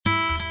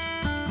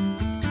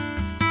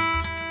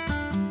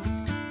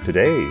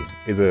Today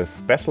is a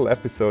special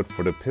episode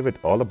for the Pivot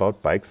All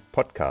About Bikes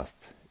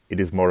podcast. It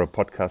is more a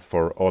podcast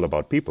for all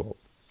about people.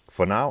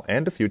 For now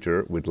and the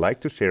future, we'd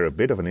like to share a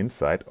bit of an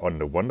insight on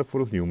the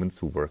wonderful humans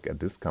who work at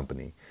this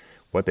company,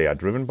 what they are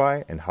driven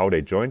by and how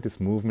they joined this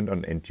movement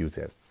on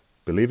enthusiasts,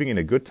 believing in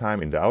a good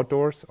time in the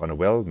outdoors on a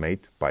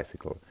well-made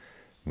bicycle.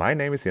 My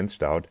name is Jens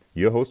Staud,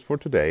 your host for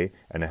today,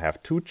 and I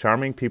have two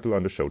charming people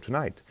on the show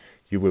tonight.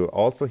 You will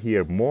also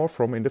hear more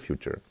from in the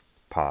future,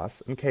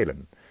 Paz and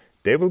Kalen.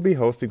 They will be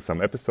hosting some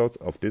episodes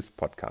of this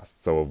podcast,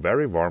 so a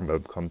very warm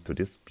welcome to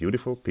these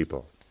beautiful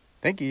people.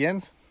 Thank you,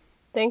 Jens.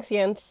 Thanks,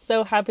 Jens.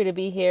 So happy to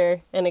be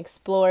here and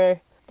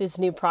explore this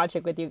new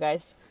project with you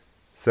guys.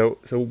 So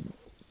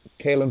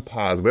Kalen,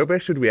 Paz, where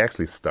should we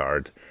actually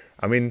start?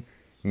 I mean,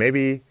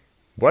 maybe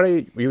what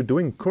are you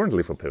doing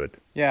currently for Pivot?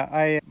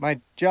 Yeah, my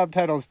job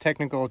title is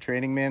Technical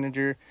Training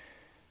Manager,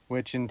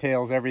 which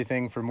entails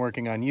everything from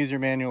working on user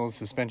manuals,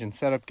 suspension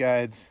setup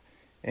guides,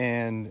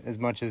 and as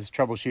much as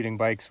troubleshooting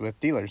bikes with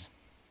dealers.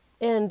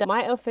 And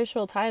my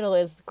official title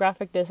is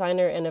Graphic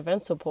Designer and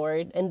Event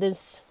Support. And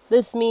this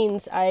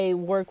means I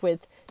work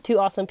with two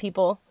awesome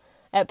people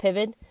at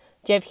Pivot,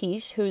 Jeff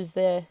Heish, who's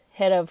the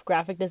head of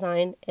graphic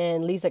design,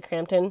 and Lisa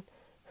Crampton,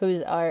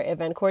 who's our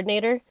event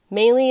coordinator.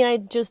 Mainly I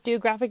just do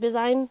graphic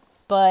design,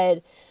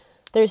 but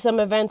there's some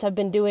events I've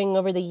been doing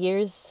over the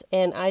years,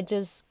 and I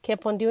just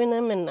kept on doing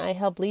them, and I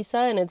help Lisa,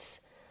 and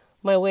it's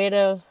my way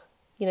to,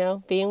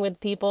 being with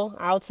people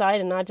outside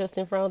and not just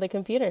in front of the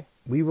computer.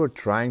 We were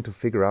trying to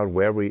figure out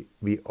where we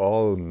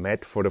all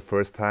met for the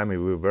first time,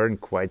 and we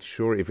weren't quite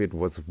sure if it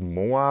was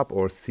Moab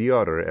or Sea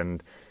Otter,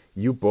 and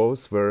you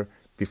both were,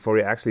 before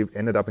you actually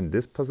ended up in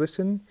this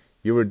position,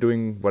 you were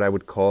doing what I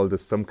would call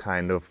some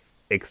kind of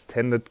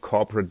extended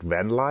corporate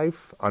van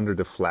life under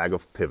the flag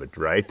of Pivot,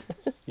 right?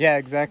 Yeah,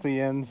 exactly,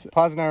 Jens.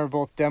 Paz and I were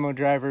both demo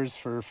drivers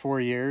for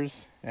 4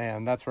 years,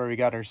 and that's where we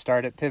got our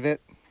start at Pivot.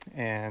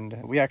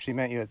 And we actually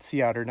met you at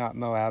Sea Otter, not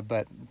Moab,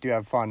 but do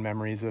have fond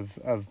memories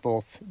of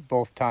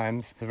both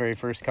times. The very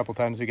first couple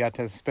times we got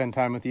to spend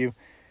time with you.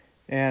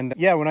 And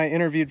yeah, when I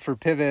interviewed for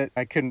Pivot,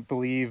 I couldn't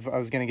believe I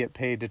was going to get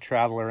paid to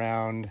travel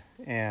around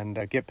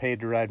and get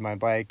paid to ride my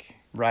bike,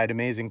 ride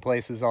amazing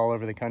places all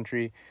over the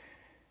country.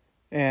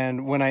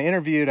 And when I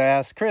interviewed, I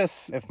asked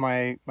Chris if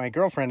my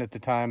girlfriend at the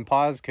time,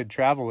 Paz, could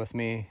travel with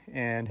me.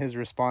 And his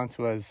response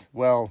was,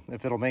 well,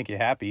 if it'll make you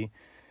happy.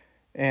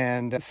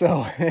 And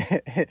so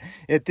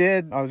it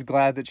did. I was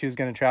glad that she was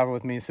going to travel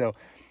with me. So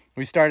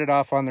we started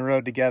off on the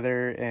road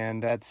together,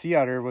 and at Sea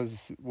Otter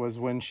was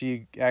when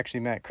she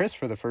actually met Chris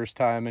for the first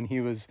time, and he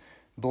was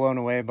blown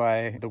away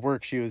by the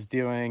work she was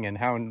doing and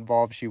how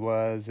involved she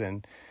was,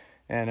 and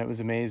it was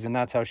amazing.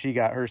 That's how she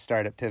got her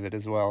start at Pivot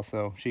as well.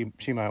 So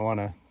she might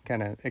want to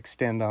kind of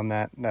extend on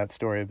that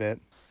story a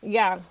bit.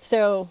 Yeah,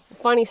 so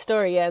funny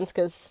story, Jens,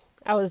 because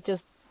I was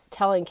just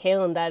telling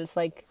Kalen that it's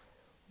like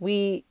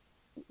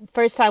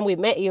first time we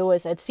met you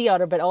was at Sea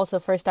Otter, but also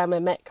first time I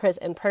met Chris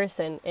in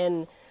person.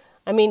 And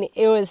I mean,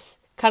 it was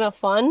kind of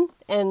fun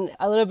and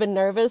a little bit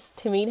nervous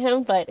to meet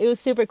him, but it was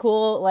super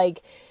cool.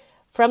 Like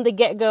from the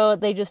get-go,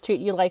 they just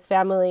treat you like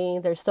family.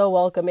 They're so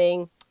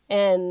welcoming.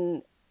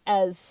 And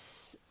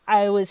as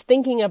I was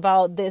thinking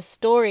about this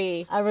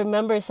story, I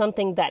remember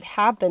something that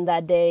happened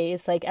that day.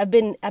 It's like I've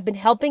been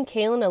helping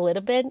Kalen a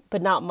little bit,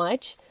 but not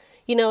much.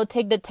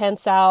 Take the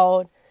tents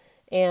out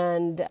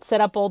and set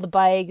up all the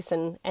bikes,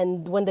 and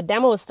when the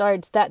demo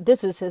starts,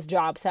 this is his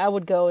job, so I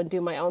would go and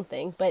do my own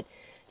thing. But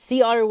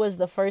Sea Otter was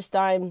the first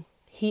time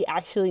he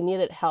actually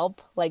needed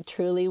help, like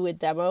truly with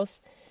demos,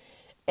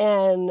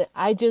 and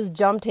I just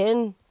jumped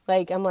in.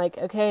 I'm like,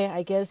 okay,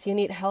 I guess you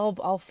need help,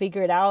 I'll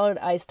figure it out.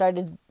 I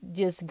started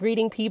just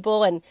greeting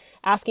people and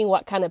asking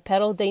what kind of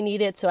pedals they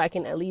needed so I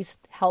can at least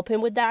help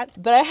him with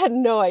that. But I had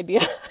no idea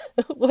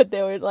what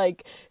they were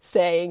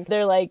saying.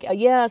 They're like,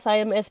 yes, I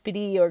am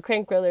SPD or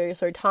crank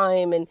grillers or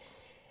time.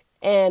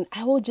 And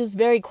I will just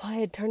very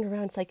quiet turn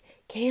around. It's like,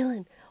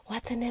 Kalen,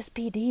 what's an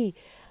SPD?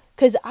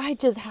 Because I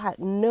just had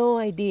no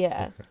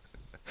idea.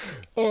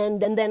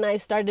 and then I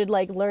started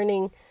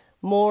learning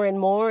more and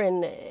more,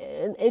 and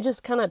it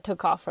just kind of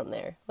took off from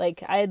there.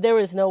 There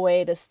was no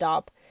way to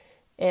stop.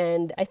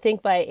 And I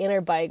think by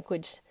Interbike,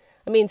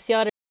 Sea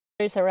Otter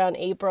is around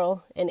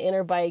April and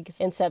Interbike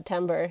in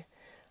September.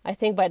 I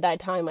think by that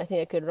time, I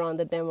could run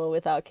the demo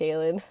without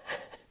Kalen.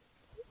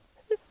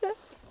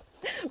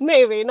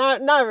 Maybe not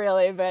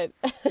really, but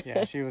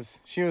yeah, she was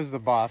the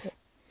boss.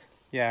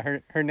 Yeah,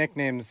 her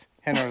nickname's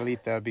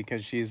Henolita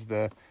because she's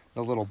the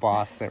little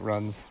boss that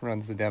runs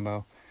the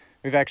demo.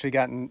 We've actually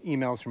gotten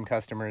emails from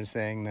customers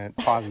saying that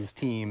Paz's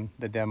team,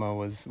 the demo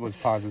was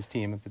Paz's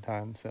team at the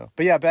time. So,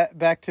 but yeah,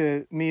 back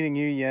to meeting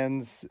you,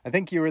 Jens. I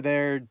think you were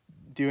there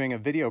doing a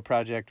video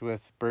project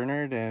with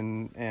Bernard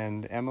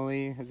and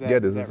Emily. Is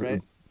that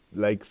right?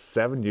 Like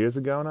 7 years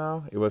ago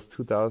now. It was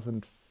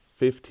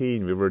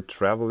 2015. We were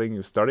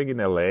traveling, starting in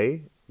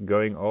LA,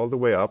 going all the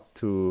way up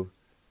to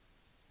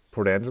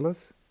Port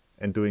Angeles,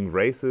 and doing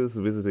races,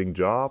 visiting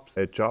shops.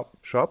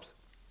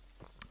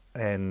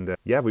 And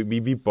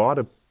we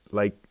bought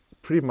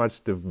pretty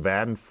much the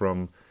van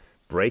from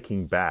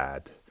Breaking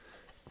Bad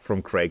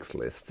from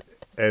Craigslist.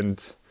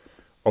 And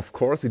of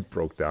course it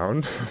broke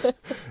down.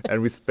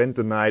 And we spent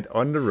the night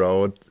on the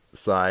road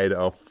side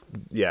of,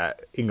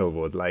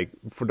 Inglewood. Like,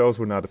 for those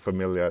who are not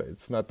familiar,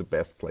 it's not the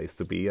best place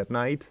to be at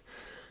night.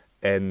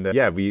 And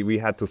we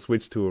had to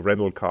switch to a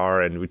rental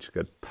car, and which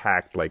got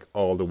packed like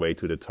all the way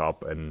to the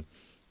top, and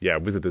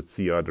visited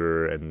Sea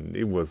Otter, and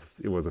it was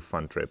a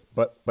fun trip.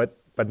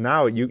 But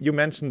now you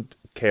mentioned,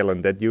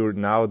 Kalen, that you're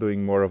now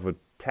doing more of a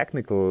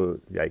technical,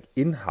 like,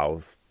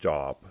 in-house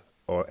job,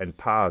 and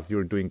Paz,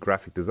 you're doing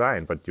graphic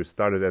design, but you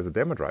started as a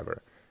demo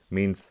driver.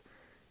 Means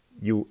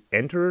you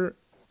enter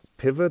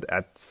Pivot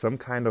at some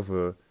kind of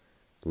a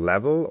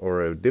level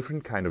or a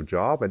different kind of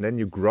job, and then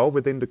you grow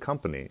within the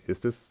company. Is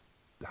this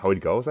how it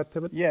goes at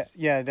Pivot?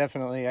 Yeah,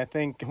 definitely. I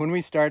think when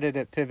we started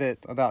at Pivot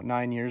about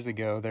 9 years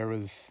ago,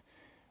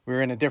 we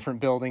were in a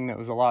different building that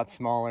was a lot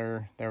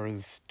smaller. There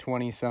was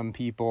 20-some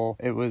people.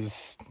 It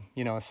was,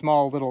 a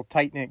small little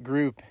tight-knit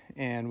group,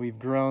 and we've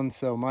grown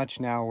so much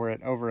now. We're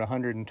at over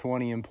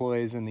 120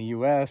 employees in the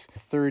U.S.,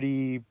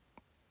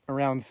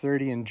 around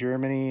 30 in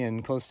Germany,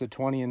 and close to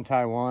 20 in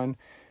Taiwan.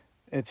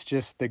 It's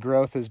just, the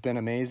growth has been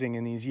amazing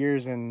in these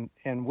years, and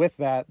with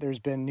that, there's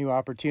been new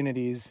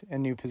opportunities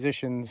and new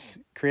positions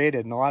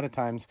created, and a lot of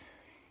times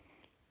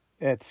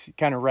it's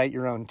kind of write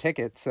your own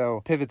ticket.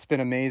 So Pivot's been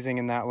amazing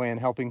in that way, and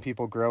helping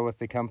people grow with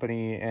the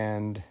company.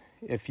 And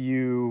if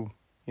you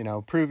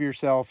prove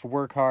yourself,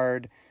 work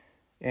hard,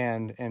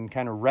 and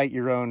kind of write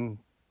your own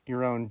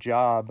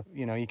job,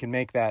 you can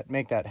make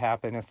that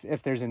happen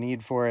if there's a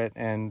need for it,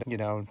 and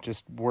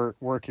just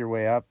work your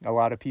way up. A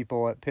lot of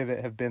people at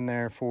Pivot have been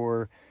there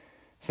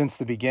since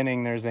the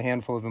beginning. There's a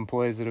handful of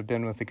employees that have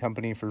been with the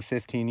company for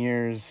 15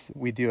 years.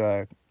 We do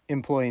a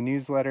employee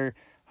newsletter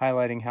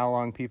highlighting how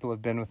long people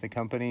have been with the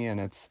company, and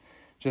it's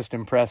just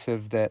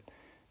impressive that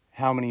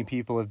how many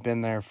people have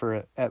been there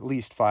for at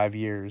least 5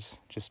 years.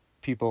 Just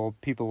people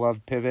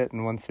love Pivot,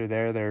 and once they're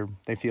there,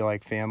 they feel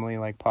like family,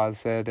 like Paz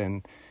said,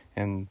 and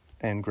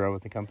grow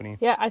with the company.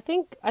 Yeah, I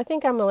think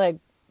I'm a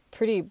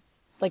pretty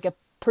a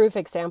proof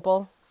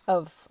example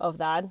of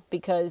that,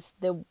 because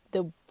the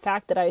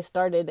fact that I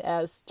started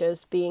as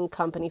just being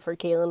company for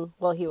Kalen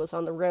while he was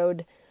on the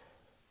road,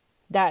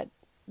 I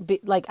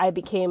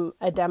became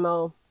a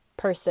demo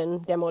person,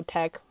 demo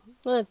tech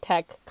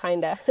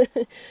kinda,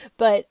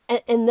 but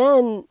and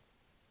then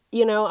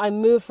I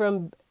moved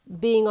from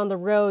being on the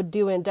road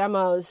doing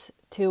demos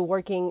to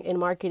working in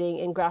marketing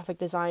and graphic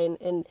design,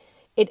 and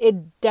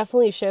it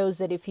definitely shows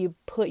that if you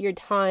put your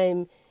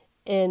time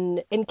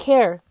in and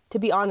care, to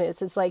be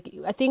honest, it's like,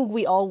 I think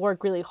we all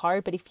work really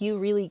hard, but if you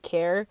really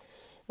care,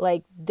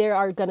 there's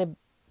gonna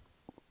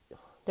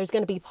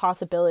be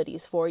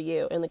possibilities for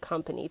you in the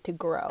company to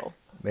grow.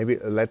 Maybe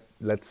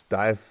let's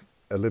dive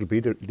a little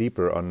bit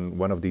deeper on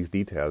one of these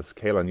details.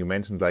 Kalen, you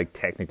mentioned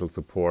technical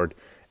support,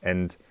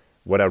 and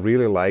what I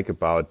really like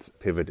about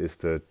Pivot is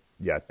the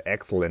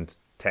excellent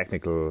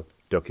technical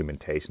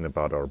documentation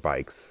about our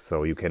bikes.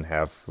 So you can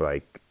have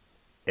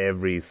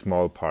every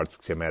small part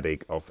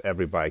schematic of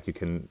every bike. You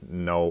can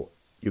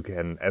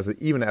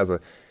even as a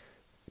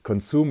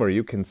consumer,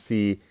 you can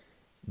see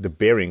the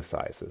bearing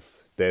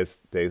sizes.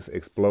 There's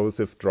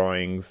explosive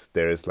drawings.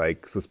 There's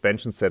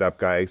suspension setup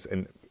guides,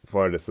 and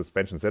for the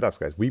suspension setup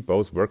guides, we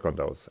both work on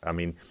those. I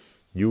mean,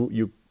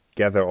 you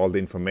gather all the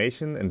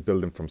information and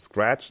build them from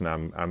scratch, and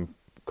I'm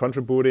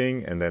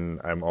contributing, and then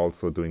I'm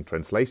also doing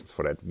translations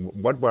for that.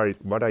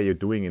 What are you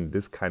doing in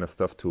this kind of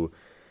stuff to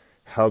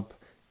help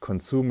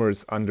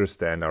consumers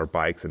understand our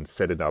bikes and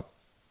set it up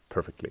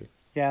perfectly?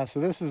 Yeah, so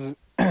this is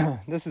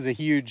a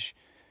huge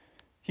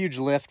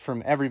lift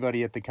from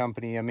everybody at the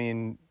company. I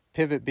mean,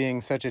 Pivot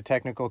being such a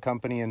technical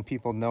company and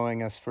people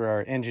knowing us for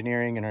our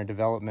engineering and our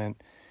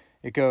development,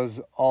 it goes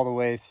all the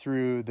way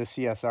through the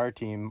CSR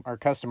team, our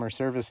customer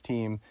service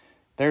team.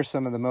 They're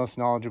some of the most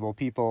knowledgeable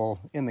people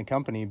in the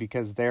company,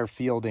 because they're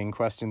fielding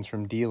questions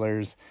from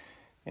dealers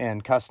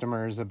and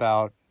customers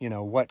about,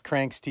 what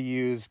cranks to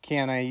use.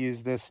 Can I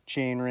use this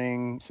chain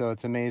ring? So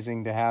it's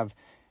amazing to have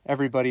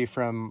everybody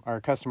from our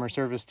customer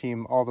service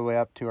team all the way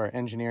up to our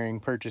engineering,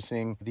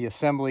 purchasing. The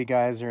assembly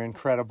guys are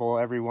incredible.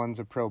 Everyone's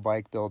a pro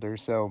bike builder.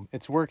 So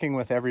it's working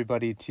with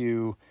everybody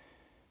to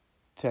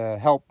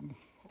help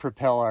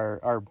propel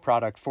our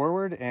product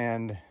forward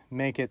and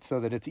make it so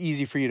that it's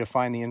easy for you to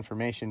find the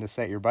information to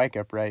set your bike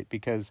up right,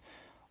 because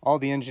all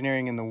the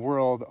engineering in the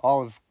world,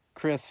 all of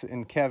Chris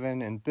and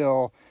Kevin and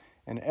Bill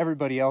and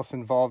everybody else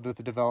involved with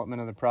the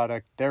development of the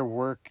product, their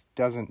work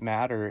doesn't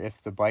matter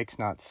if the bike's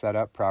not set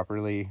up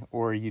properly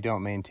or you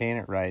don't maintain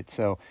it right.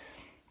 So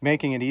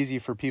making it easy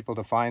for people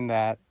to find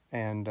that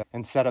and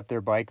set up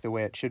their bike the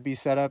way it should be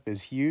set up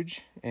is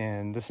huge.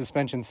 And the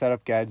suspension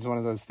setup guide is one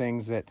of those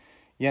things that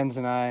Jens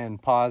and I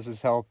and Paz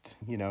has helped,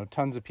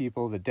 tons of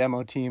people. The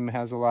demo team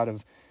has a lot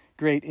of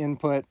great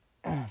input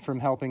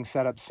from helping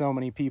set up so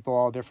many people,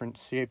 all different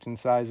shapes and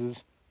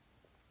sizes.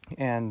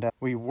 And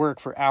we work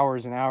for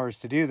hours and hours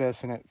to do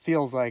this, and it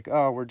feels like,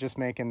 we're just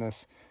making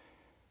this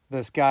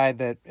guide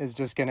that is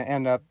just going to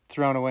end up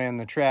thrown away in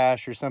the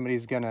trash, or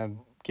somebody's going to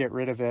get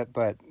rid of it.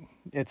 But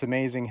it's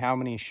amazing how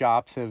many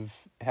shops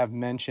have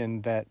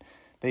mentioned that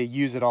they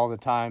use it all the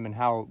time and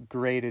how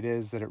great it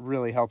is that it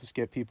really helps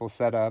get people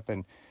set up.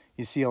 And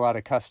you see a lot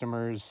of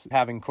customers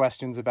having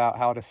questions about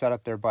how to set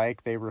up their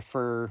bike. They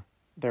refer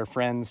their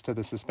friends to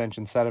the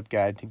suspension setup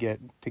guide to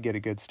get a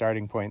good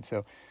starting point.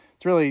 So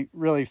it's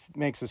really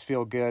makes us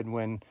feel good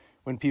when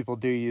people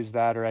do use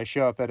that. Or I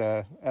show up at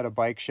a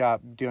bike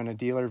shop doing a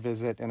dealer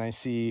visit and I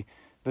see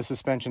the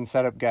suspension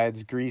setup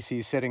guides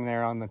greasy sitting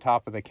there on the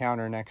top of the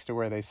counter next to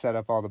where they set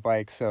up all the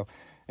bikes. So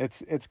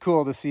it's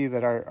cool to see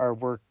that our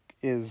work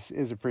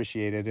is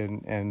appreciated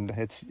and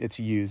it's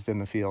used in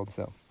the field.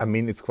 So I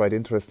mean, it's quite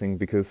interesting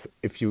because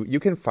if you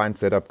can find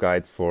setup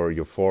guides for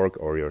your fork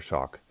or your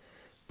shock,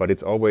 but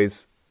it's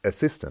always a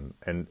system,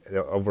 and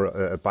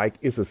a bike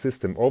is a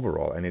system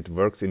overall, and it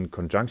works in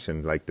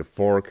conjunction, like the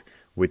fork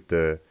with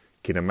the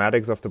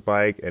kinematics of the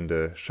bike and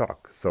the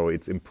shock. So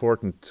it's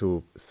important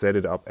to set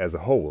it up as a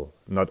whole,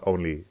 not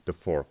only the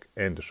fork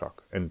and the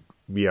shock. And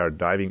we are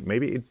diving,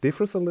 maybe it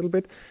differs a little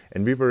bit,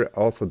 and we were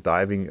also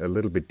diving a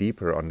little bit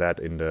deeper on that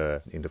in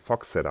the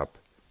Fox Setup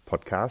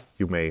podcast.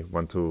 You may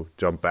want to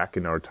jump back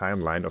in our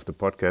timeline of the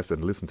podcast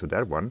and listen to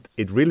that one.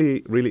 It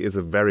really is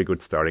a very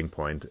good starting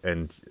point,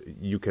 and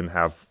you can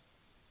have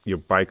your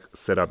bike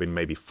set up in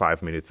maybe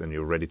 5 minutes and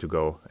you're ready to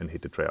go and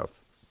hit the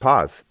trails.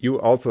 Paz, you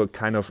also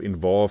kind of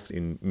involved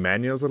in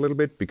manuals a little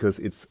bit because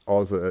it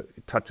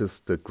touches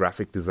the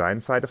graphic design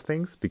side of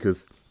things,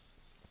 because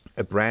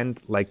a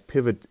brand like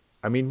Pivot,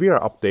 I mean, we are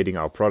updating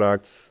our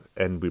products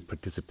and we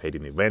participate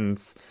in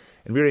events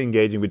and we're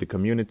engaging with the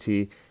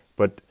community,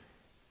 but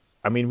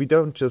I mean, we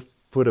don't just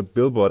put a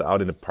billboard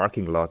out in a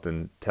parking lot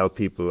and tell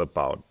people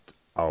about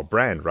our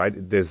brand, right?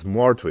 There's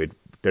more to it.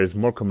 There's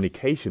more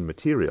communication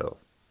material.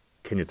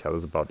 Can you tell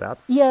us about that?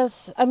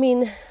 Yes, I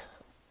mean,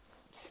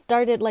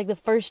 started like the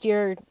first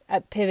year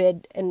at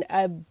Pivot, and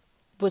I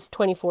was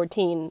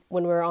 2014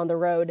 when we were on the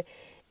road,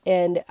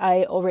 and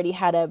I already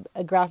had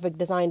a graphic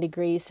design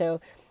degree. So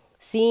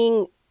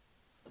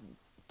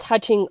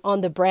touching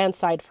on the brand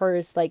side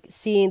first, like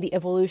seeing the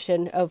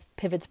evolution of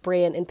Pivot's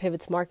brand and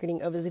Pivot's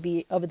marketing over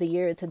the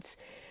years, it's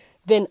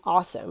been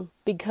awesome,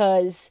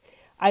 because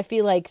I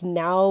feel like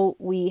now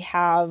we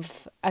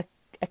have a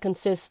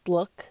consistent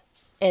look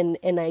and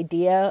an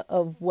idea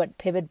of what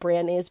Pivot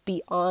brand is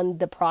beyond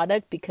the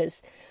product,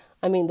 because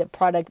I mean, the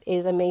product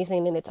is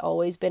amazing and it's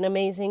always been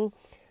amazing,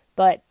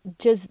 but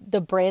just the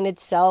brand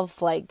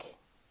itself, like,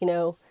 you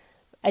know,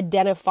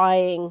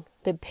 identifying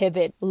the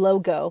Pivot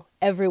logo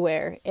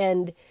everywhere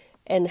and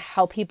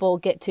how people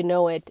get to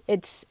know it.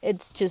 It's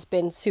just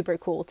been super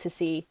cool to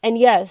see. And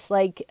yes,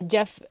 like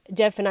Jeff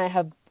and I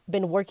have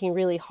been working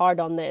really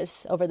hard on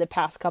this over the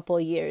past couple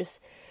of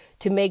years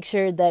to make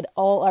sure that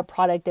all our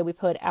product that we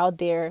put out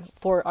there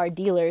for our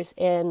dealers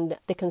and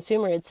the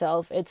consumer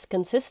itself, it's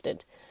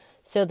consistent,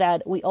 so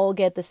that we all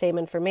get the same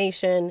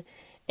information.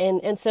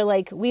 And so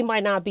like, we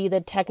might not be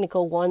the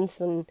technical ones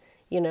and,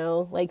 you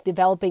know, like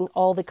developing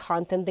all the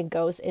content that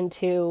goes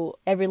into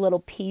every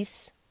little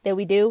piece that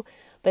we do,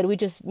 but we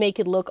just make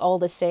it look all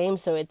the same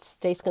so it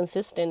stays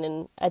consistent.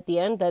 And at the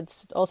end,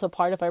 that's also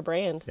part of our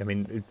brand. I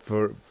mean,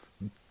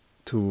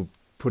 to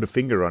put a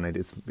finger on it,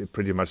 it's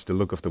pretty much the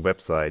look of the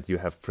website. You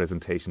have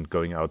presentation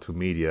going out to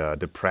media,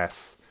 the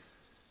press.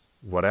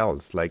 What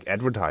else? Like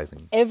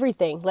advertising.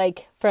 Everything,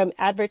 like from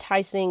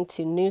advertising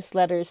to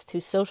newsletters to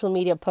social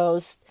media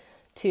posts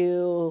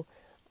to,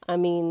 I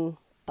mean,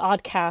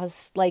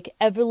 podcasts, like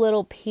every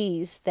little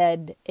piece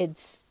that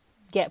it's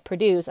get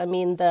produced. I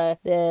mean,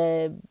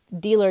 the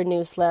dealer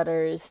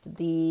newsletters,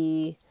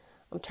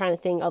 I'm trying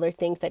to think other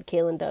things that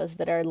Kaylin does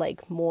that are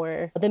like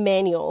more the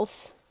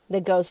manuals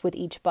that goes with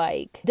each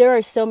bike. There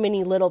are so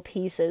many little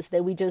pieces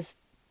that we just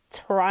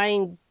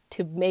trying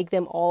to make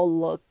them all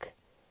look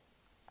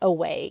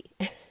away.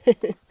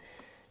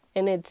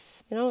 And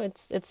it's, you know,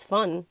 it's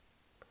fun.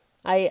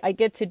 I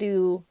get to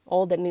do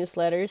all the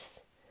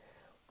newsletters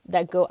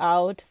that go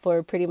out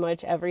for pretty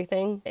much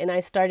everything, and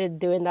I started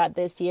doing that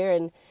this year.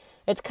 And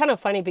it's kind of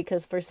funny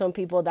because for some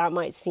people that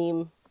might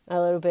seem a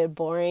little bit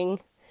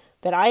boring,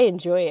 but I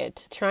enjoy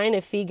it. Trying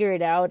to figure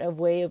it out, a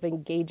way of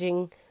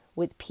engaging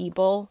with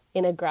people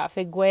in a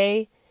graphic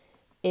way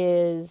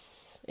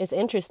is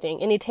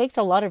interesting. And it takes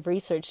a lot of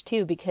research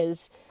too,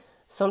 because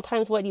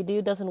sometimes what you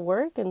do doesn't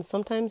work and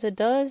sometimes it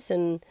does.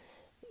 And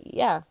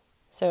yeah,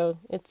 so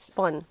it's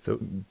fun. So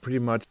pretty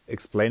much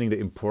explaining the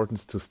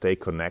importance to stay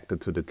connected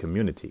to the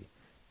community,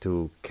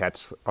 to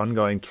catch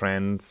ongoing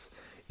trends,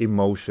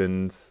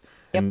 emotions,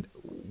 and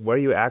where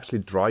you actually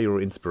draw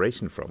your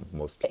inspiration from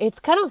mostly. It's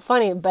kind of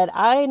funny, but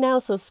I now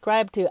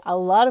subscribe to a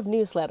lot of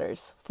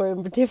newsletters for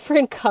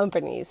different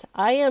companies.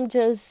 I am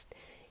just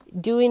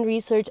doing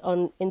research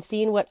on and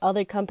seeing what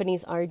other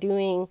companies are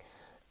doing,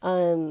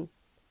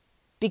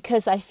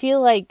 because I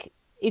feel like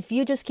if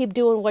you just keep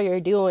doing what you're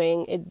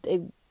doing,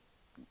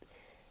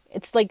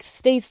 it's like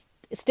stays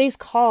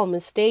calm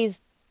and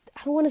stays,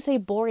 I don't want to say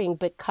boring,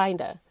 but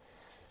kinda.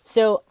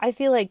 So I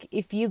feel like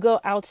if you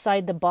go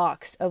outside the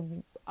box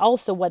of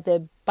also what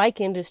the bike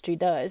industry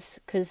does,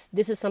 because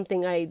this is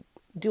something I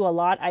do a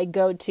lot. I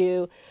go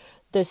to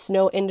the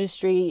snow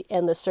industry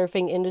and the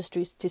surfing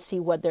industries to see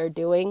what they're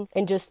doing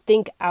and just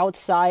think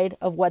outside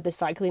of what the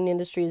cycling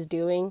industry is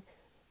doing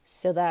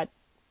so that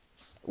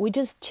we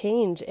just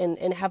change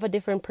and have a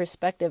different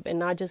perspective and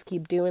not just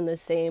keep doing the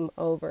same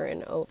over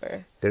and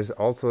over. There's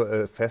also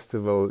a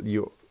festival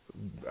you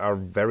are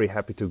very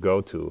happy to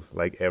go to,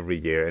 like every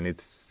year, and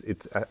it's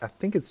I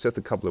think it's just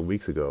a couple of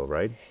weeks ago,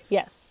 right?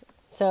 Yes.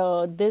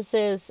 So this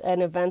is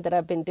an event that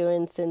I've been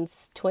doing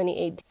since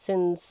 2018.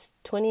 Since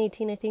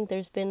 2018, I think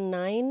there's been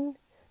 9.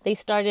 They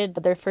started,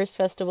 their first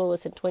festival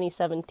was in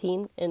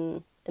 2017,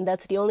 and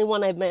that's the only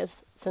one I've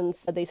missed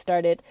since they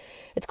started.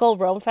 It's called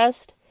Rome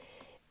Fest.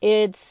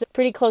 It's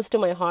pretty close to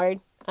my heart.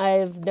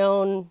 I've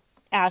known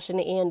Ash and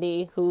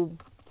Andy, who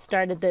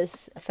started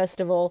this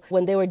festival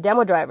when they were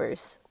demo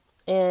drivers.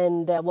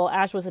 And,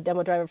 Ash was a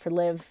demo driver for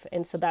Liv,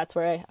 and so that's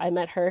where I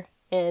met her.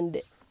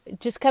 And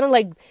just kind of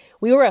like,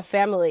 we were a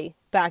family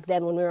back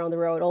then when we were on the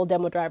road. All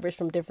demo drivers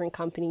from different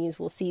companies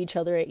will see each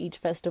other at each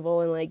festival,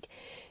 and like,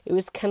 it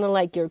was kind of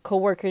like your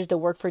coworkers that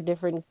work for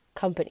different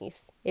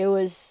companies. It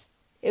was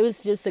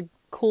just a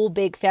cool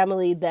big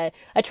family,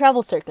 a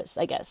travel circus,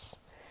 I guess.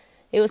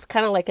 It was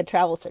kind of like a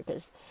travel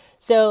circus.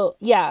 So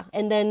yeah,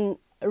 and then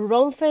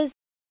Rome Fest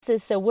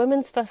is a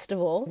women's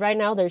festival. Right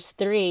now there's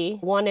 3,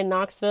 one in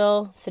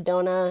Knoxville,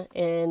 Sedona,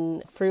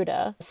 and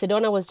Fruita.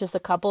 Sedona was just a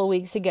couple of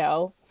weeks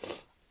ago.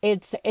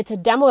 It's a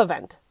demo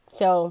event.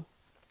 So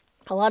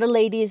a lot of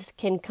ladies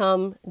can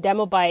come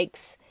demo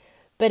bikes,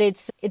 but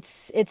it's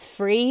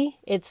free.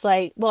 It's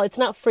like, well, it's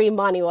not free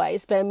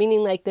money-wise, but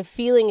meaning like the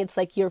feeling, it's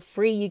like you're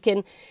free. You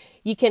can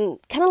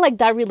kind of like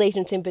that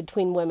relationship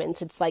between women.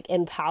 It's like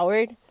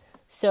empowered.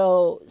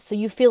 So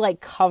you feel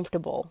like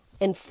comfortable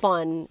and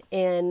fun,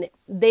 and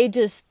they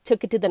just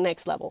took it to the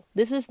next level.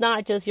 This is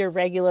not just your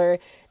regular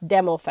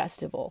demo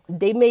festival.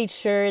 They made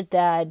sure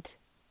that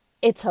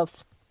it's a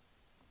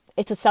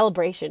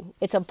celebration.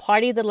 It's a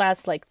party that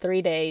lasts like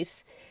 3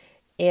 days,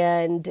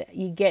 and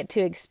you get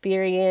to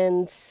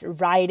experience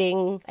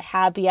riding, a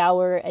happy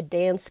hour, a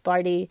dance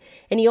party,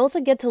 and you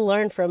also get to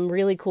learn from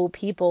really cool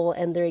people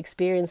and their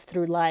experience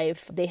through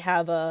life. They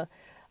have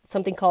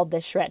something called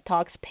the Shred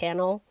Talks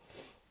panel.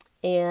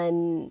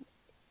 And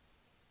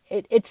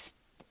it's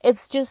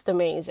just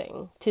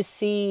amazing to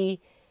see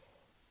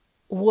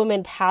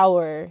woman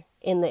power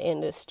in the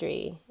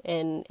industry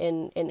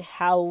and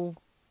how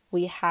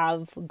we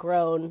have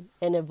grown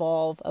and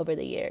evolved over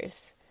the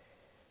years.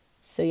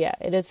 So yeah,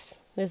 it is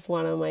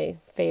one of my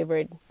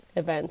favorite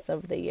events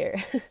of the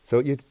year. So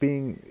you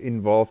being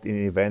involved in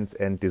events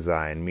and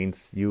design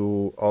means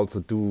you also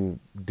do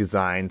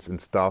designs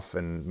and stuff,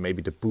 and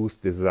maybe the booth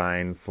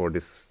design for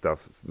this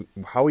stuff.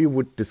 How you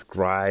would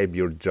describe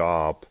your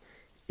job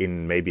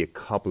in maybe a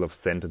couple of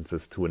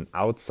sentences to an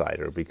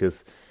outsider,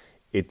 because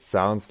it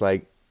sounds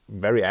like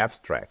very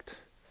abstract.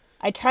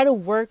 I try to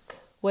work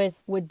with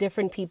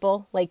different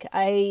people. Like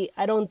I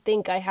don't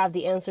think I have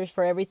the answers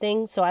for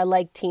everything, so I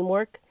like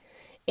teamwork.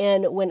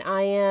 And when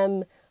I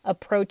am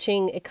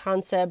approaching a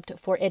concept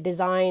for a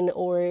design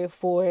or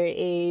for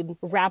a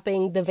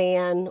wrapping the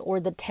van or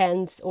the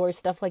tents or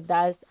stuff like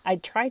that, I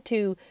try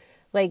to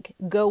like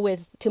go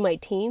to my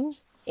team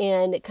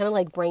and kind of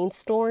like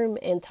brainstorm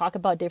and talk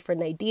about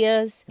different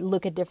ideas,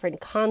 look at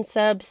different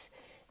concepts,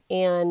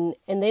 and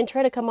then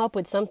try to come up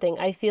with something.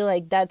 I feel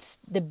like that's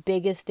the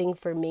biggest thing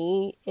for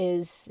me,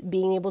 is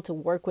being able to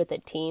work with a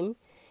team.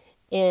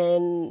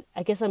 And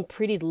I guess I'm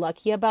pretty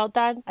lucky about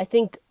that. I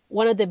think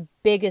one of the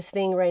biggest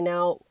thing right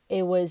now,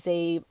 it was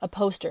a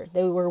poster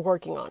that we were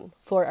working on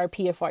for our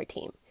PFR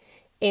team.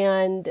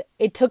 And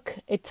it took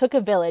a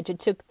village. It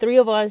took 3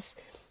 of us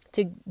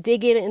to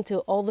dig into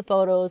all the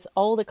photos,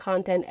 all the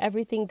content,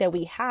 everything that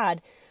we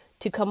had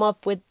to come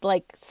up with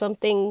like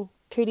something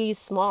pretty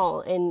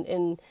small.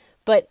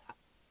 But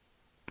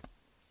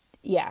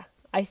yeah,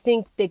 I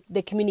think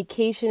the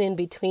communication in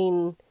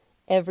between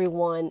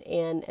everyone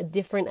and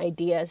different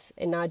ideas,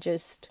 and not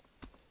just,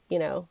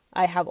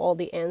 I have all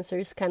the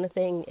answers kind of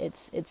thing.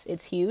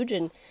 It's huge,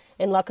 and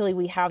luckily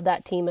we have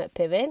that team at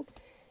Pivot,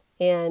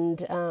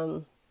 and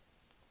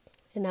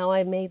now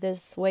I've made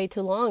this way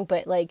too long,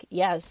 but like,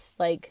 yes,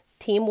 like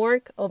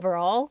teamwork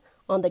overall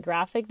on the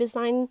graphic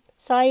design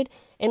side,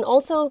 and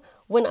also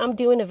when I'm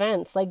doing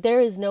events, like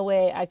there is no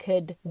way I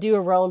could do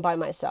a Roam by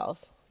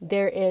myself.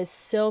 There is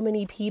so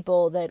many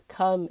people that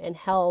come and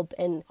help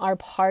and are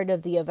part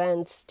of the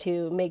events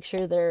to make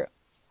sure they're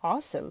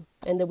awesome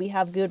and that we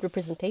have good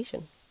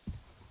representation.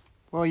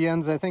 Well,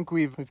 Jens, I think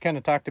we've kind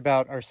of talked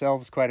about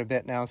ourselves quite a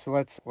bit now, so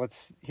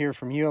let's hear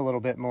from you a little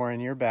bit more in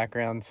your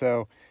background.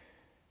 So,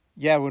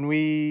 yeah, when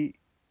we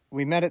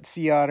met at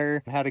Sea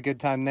Otter, had a good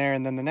time there,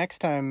 and then the next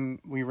time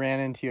we ran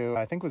into you,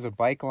 I think it was a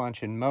bike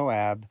launch in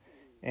Moab,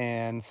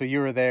 and so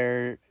you were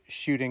there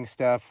shooting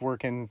stuff,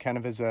 working kind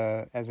of as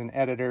an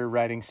editor,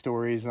 writing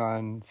stories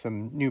on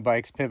some new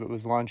bikes Pivot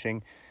was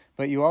launching,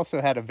 but you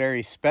also had a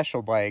very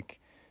special bike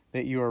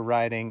that you were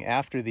riding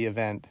after the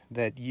event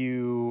that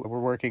you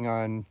were working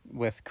on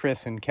with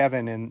Chris and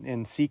Kevin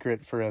in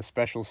secret for a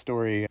special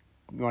story.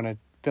 You want to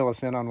fill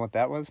us in on what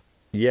that was?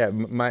 Yeah,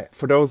 my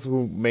for those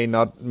who may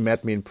not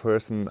met me in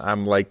person,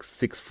 I'm like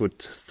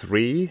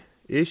 6'3"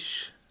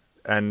 ish,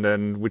 and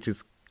then which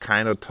is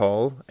kind of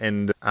tall.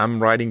 And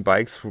I'm riding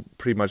bikes for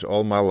pretty much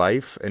all my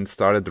life, and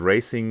started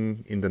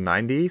racing in the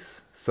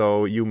 90s.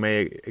 So you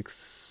may,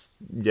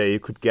 you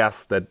could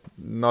guess that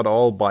not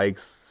all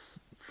bikes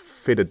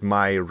fitted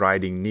my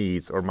riding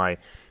needs or my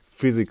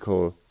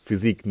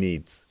physique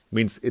needs.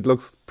 Means it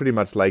looks pretty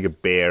much like a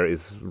bear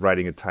is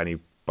riding a tiny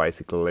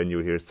bicycle, and you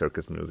hear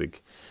circus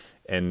music.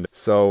 And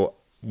so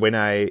when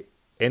I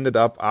ended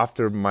up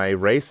after my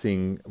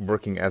racing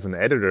working as an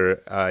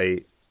editor,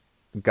 I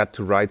got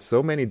to ride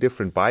so many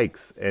different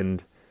bikes,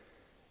 and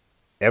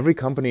every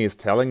company is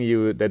telling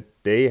you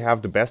that they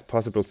have the best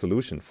possible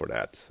solution for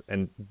that.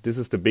 And this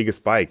is the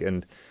biggest bike.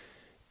 And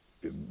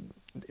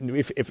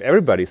if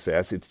everybody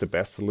says it's the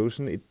best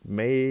solution, it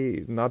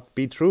may not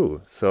be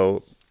true.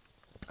 So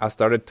I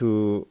started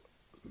to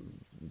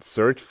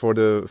search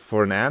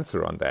for an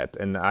answer on that.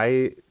 And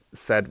I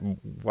said,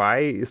 why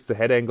is the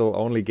head angle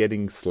only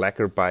getting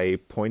slacker by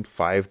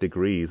 0.5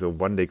 degrees or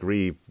 1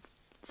 degree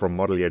from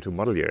model year to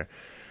model year?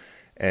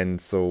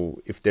 And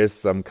so if there's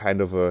some kind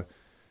of a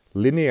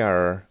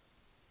linear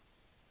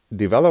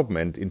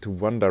development into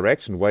one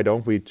direction, why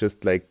don't we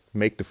just like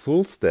make the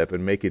full step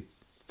and make it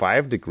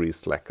 5 degrees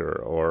slacker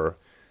or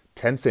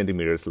 10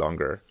 centimeters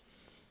longer?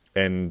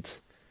 And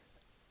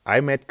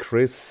I met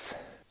Chris,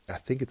 I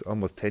think it's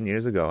almost 10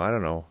 years ago, I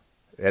don't know,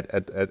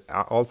 at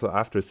also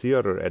after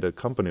theater at a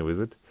company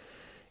visit.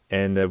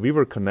 And we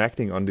were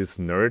connecting on this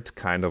nerd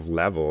kind of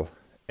level.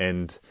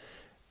 And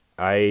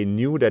I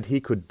knew that he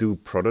could do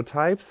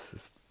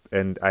prototypes,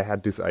 and I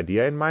had this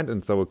idea in mind.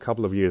 And so a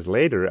couple of years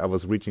later, I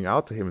was reaching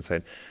out to him and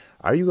saying,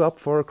 are you up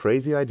for a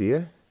crazy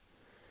idea?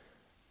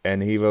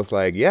 And he was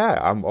like, yeah,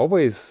 I'm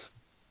always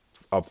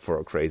up for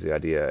a crazy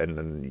idea. And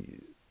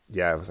then,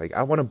 I was like,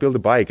 I want to build a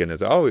bike. And I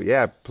said, oh,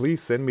 yeah,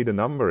 please send me the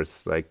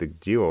numbers, like the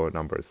geo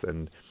numbers.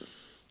 And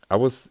I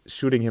was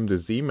shooting him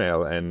this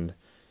email, and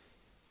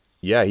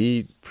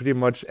he pretty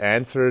much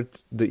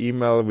answered the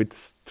email with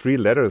 3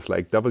 letters,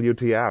 like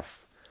WTF.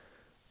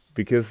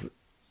 Because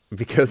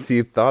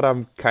he thought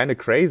I'm kind of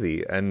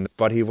crazy,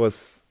 but he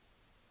was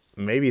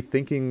maybe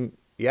thinking,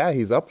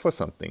 he's up for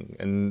something,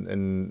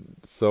 and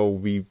so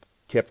we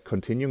kept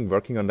continuing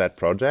working on that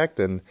project,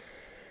 and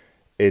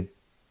it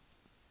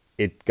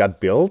got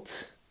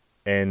built.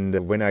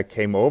 And when I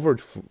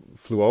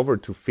flew over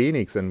to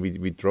Phoenix, and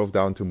we drove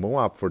down to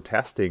Moab for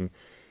testing,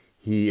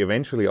 he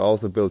eventually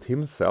also built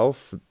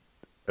himself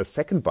a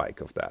second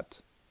bike of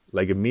that,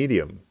 like a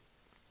medium.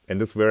 And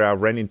this is where I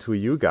ran into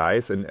you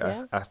guys, and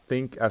I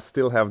think I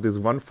still have this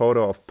one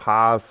photo of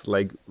Paz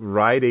like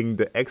riding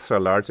the extra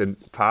large. And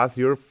Paz,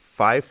 you're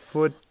 5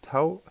 foot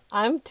tall?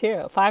 I'm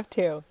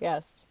 5'2",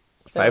 yes.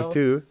 So.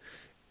 5'2",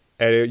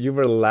 and you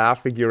were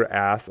laughing your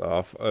ass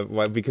off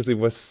because it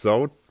was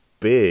so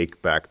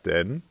big back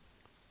then.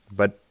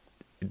 But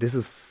this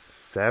is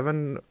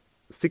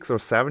 6 or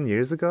 7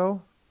 years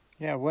ago.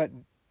 Yeah.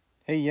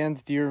 Hey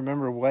Jens, do you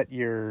remember what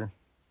your,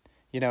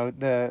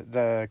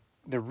 the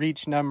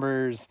reach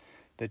numbers,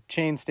 the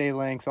chainstay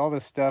lengths, all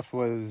this stuff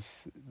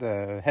was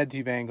the head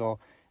tube angle.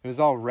 It was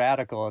all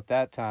radical at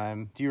that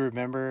time. Do you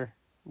remember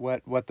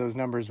what those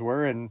numbers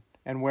were, and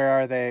where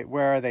are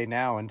they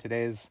now in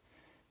today's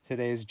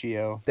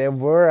geo?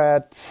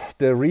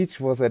 The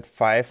reach was at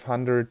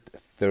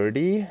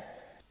 530.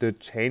 The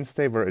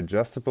chainstay were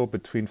adjustable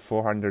between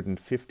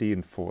 450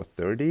 and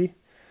 430.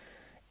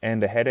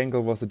 And the head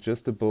angle was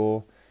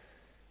adjustable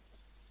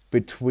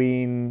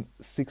between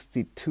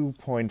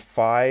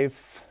 62.5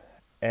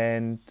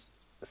 and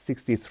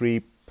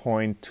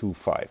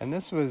 63.25. And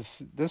this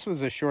was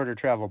a shorter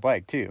travel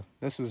bike too.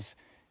 This was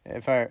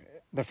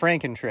the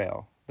Franken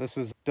Trail. This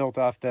was built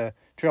off the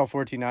Trail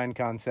 49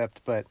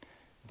 concept, but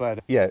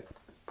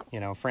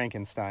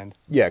Frankenstein.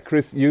 Yeah,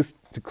 Chris used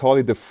to call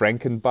it the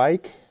Franken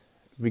bike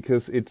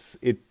because it's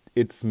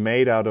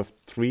made out of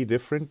 3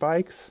 different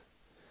bikes.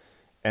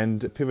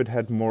 And Pivot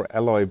had more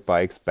alloy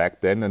bikes back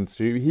then, and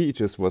so he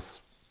just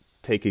was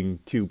taking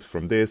tubes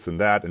from this and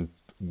that and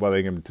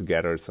welding them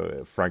together,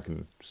 so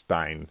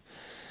Frankenstein.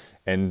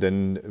 And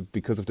then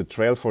because of the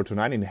Trail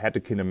 429, it had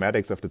the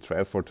kinematics of the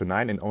Trail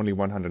 429 and only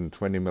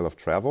 120 mil of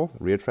travel,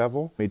 rear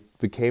travel, it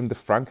became the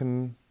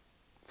Franken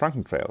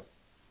Trail.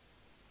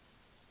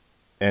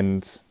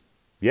 And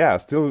I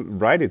still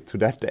ride it to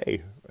that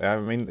day. I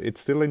mean,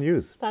 it's still in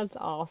use. That's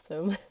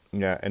awesome.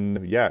 Yeah, and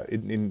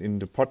in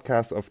the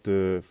podcast of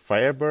the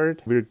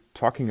Firebird, we're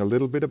talking a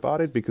little bit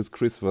about it because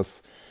Chris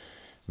was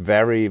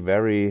very,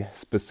 very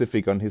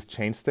specific on his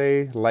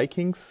chainstay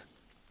likings,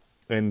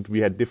 and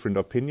we had different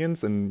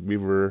opinions, and we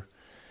were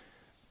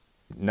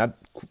not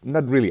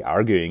really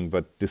arguing,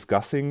 but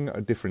discussing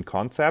different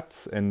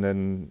concepts. And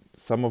then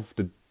some of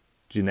the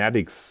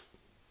genetics,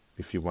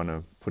 if you want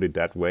to put it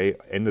that way,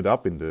 ended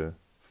up in the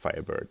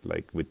Firebird,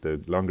 like with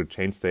the longer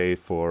chainstay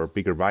for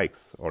bigger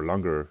bikes or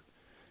longer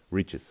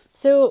reaches.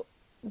 So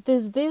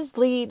does this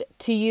lead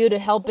to you to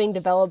helping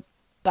develop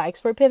bikes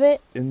for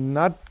Pivot?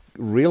 Not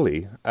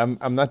really.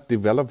 I'm not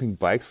developing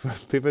bikes for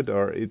Pivot,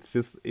 or it's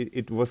just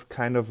it was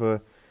kind of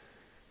a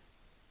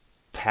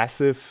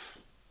passive,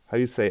 how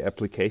you say,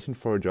 application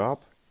for a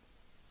job,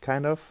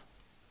 kind of,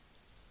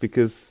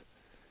 because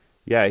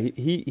yeah,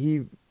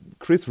 he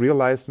Chris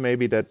realized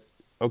maybe that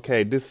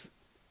okay, this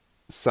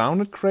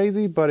sounded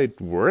crazy, but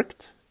it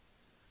worked,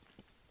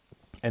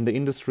 and the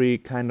industry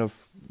kind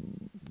of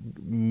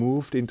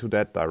moved into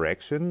that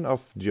direction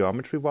of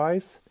geometry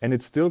wise, and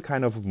it's still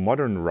kind of a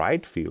modern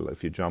ride feel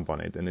if you jump on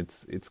it, and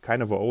it's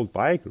kind of an old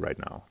bike right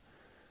now.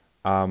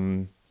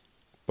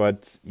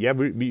 But yeah,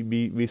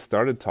 we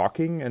started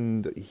talking,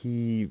 and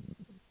he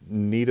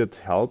needed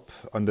help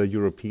on the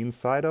European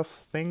side of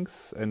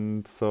things,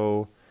 and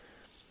so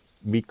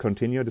we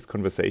continued this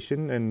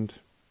conversation, and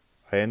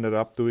I ended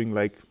up doing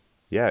my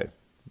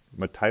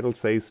title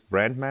says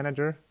brand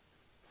manager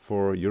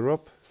for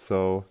Europe.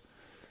 So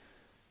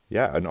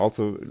yeah, and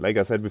also, like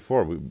I said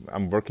before,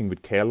 I'm working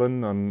with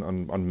Kalen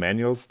on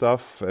manual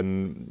stuff,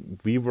 and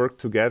we work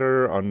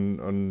together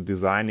on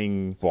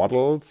designing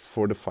bottles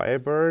for the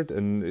Firebird,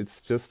 and it's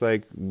just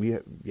like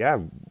we're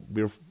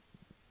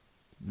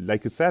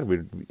like you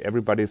said,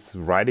 everybody's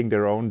writing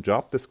their own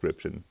job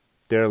description.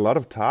 There are a lot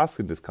of tasks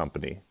in this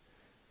company,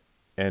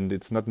 and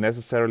it's not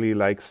necessarily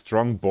like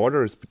strong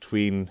borders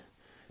between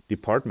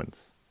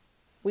departments.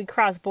 We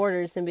cross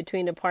borders in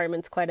between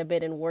departments quite a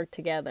bit and work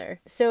together.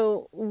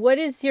 So what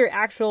is your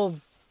actual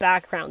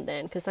background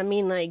then? Because I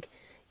mean, like,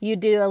 you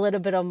do a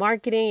little bit of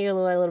marketing, you do a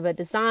little bit of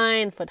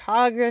design,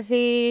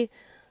 photography,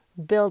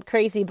 build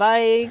crazy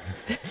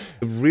bikes.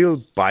 The real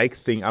bike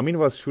thing, I mean, I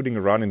was shooting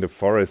around in the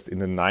forest in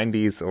the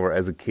 90s or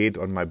as a kid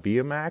on my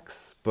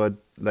BMX, but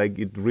like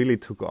it really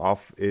took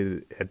off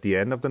at the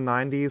end of the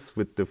 90s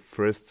with the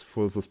first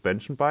full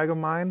suspension bike of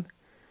mine,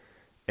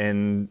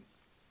 and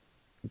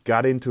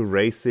got into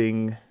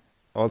racing.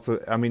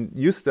 Also, I mean,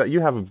 you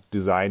have a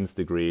designs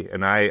degree,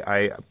 and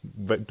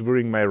but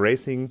during my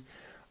racing,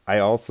 I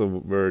also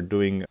were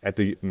doing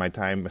spending my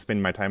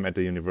time at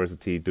the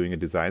university doing a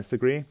designs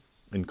degree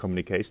in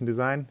communication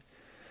design,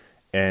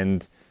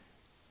 and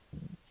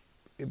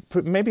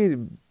maybe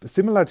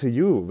similar to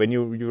you, when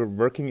you're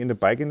working in the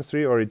bike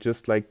industry, or you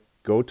just like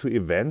go to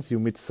events, you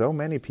meet so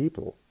many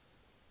people,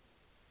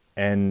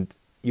 and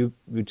you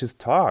just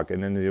talk,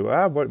 and then you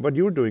what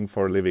you're doing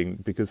for a living,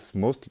 because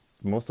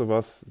most of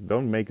us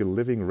don't make a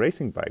living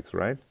racing bikes,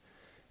 right?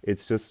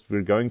 It's just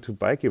we're going to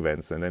bike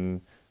events and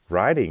then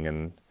riding,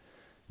 and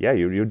yeah,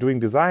 you're doing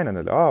design,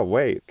 and oh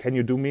wait, can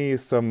you do me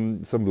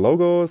some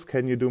logos?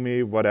 Can you do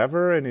me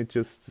whatever? And it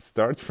just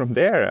starts from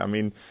there. I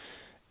mean,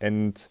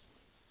 and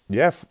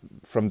yeah,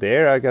 from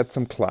there I got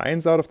some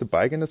clients out of the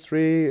bike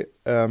industry.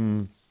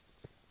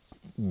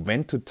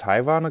 Went to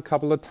Taiwan a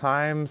couple of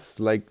times,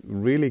 like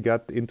really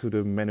got into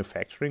the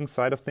manufacturing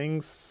side of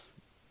things,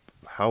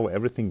 how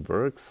everything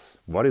works.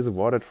 What is a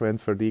water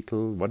transfer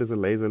decal? What is a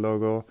laser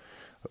logo?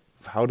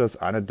 How does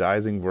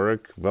anodizing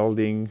work?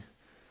 Welding,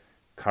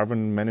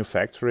 carbon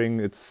manufacturing.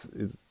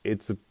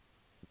 The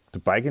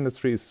bike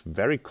industry is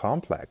very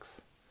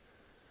complex,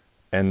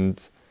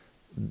 and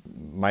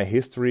my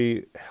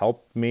history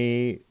helped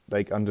me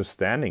like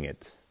understanding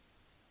it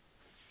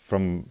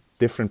from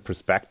different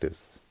perspectives.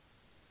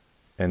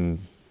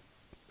 And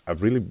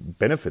I've really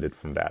benefited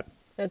from that.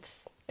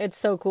 It's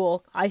so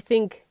cool. I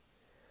think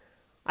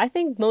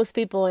most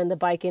people in the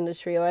bike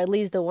industry, or at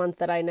least the ones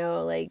that I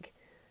know, like,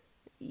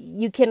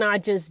 you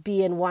cannot just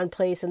be in one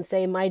place and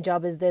say, my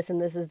job is this and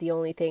this is the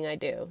only thing I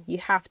do. You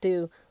have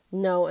to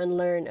know and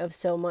learn of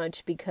so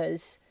much,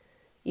 because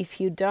if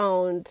you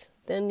don't,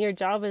 then your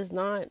job is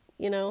not,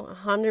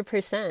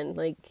 100%.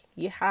 Like,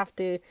 you have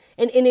to,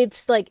 and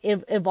it's like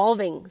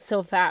evolving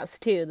so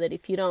fast too, that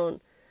if you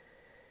don't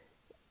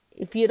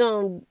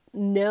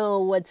know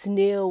what's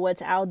new,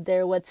 what's out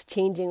there, what's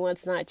changing,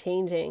 what's not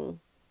changing,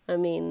 I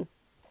mean,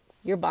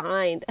 you're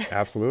behind.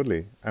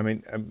 Absolutely. I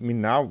mean,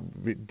 now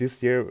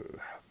this year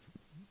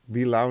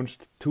we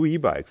launched 2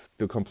 e-bikes.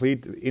 The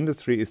complete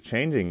industry is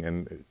changing.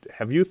 And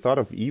have you thought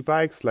of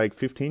e-bikes like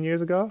 15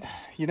 years ago?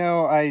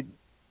 I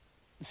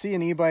see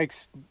an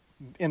e-bikes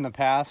in the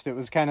past. It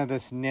was kind of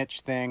this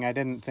niche thing. I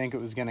didn't think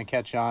it was going to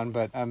catch on,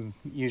 but I'm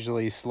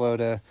usually slow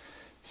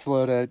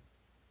to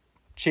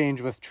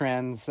change with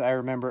trends. I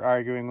remember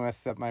arguing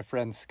with my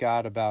friend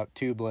Scott about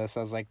tubeless.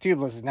 I was like,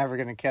 tubeless is never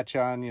going to catch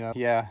on.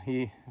 Yeah,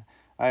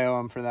 I owe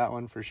him for that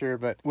one for sure.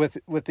 But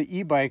with the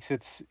e-bikes,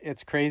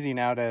 it's crazy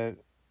now.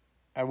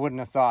 I wouldn't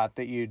have thought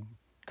that you'd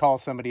call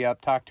somebody up,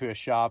 talk to a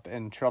shop,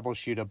 and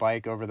troubleshoot a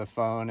bike over the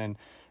phone and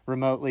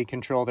remotely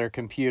control their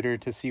computer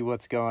to see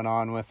what's going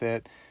on with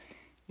it.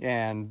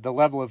 And the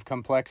level of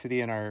complexity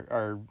in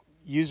our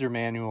user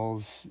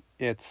manuals,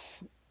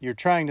 you're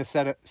trying to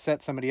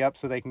set somebody up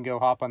so they can go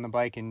hop on the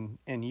bike and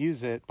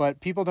use it, but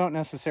people don't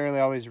necessarily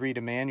always read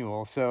a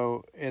manual.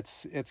 So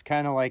it's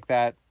kind of like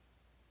that.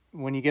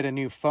 When you get a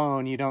new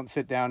phone, you don't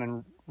sit down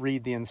and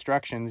read the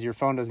instructions. Your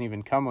phone doesn't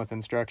even come with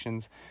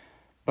instructions.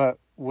 But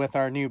with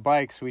our new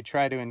bikes, we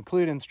try to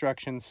include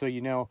instructions so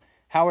you know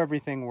how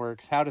everything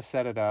works, how to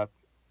set it up,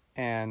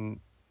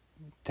 and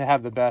to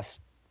have the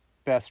best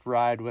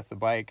ride with the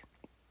bike.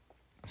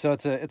 So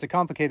it's a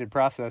complicated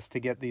process to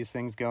get these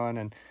things going,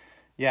 and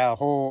yeah, a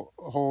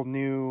whole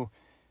new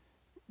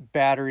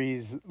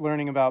batteries,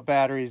 learning about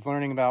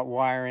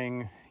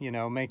wiring,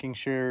 making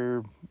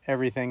sure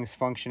everything's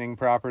functioning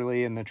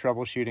properly and the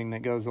troubleshooting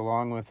that goes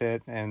along with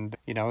it. And,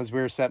 as we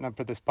were setting up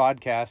for this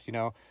podcast,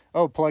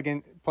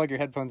 plug your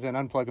headphones in,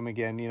 unplug them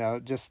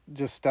again, just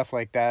stuff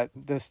like that.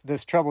 This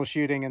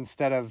troubleshooting,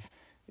 instead of,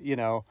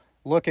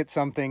 look at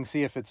something,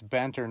 see if it's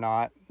bent or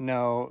not.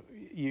 No,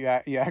 you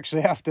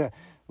actually have to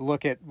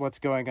look at what's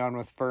going on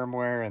with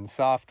firmware and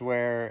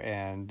software.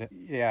 And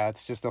yeah,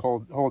 it's just a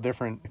whole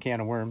different can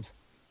of worms.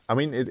 I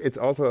mean, it's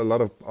also a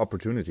lot of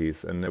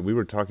opportunities, and we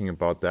were talking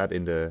about that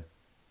in the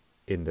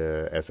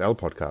SL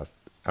podcast.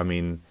 I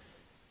mean,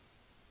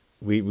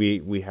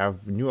 we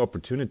have new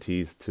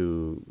opportunities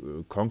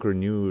to conquer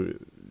new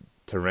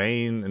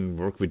terrain and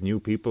work with new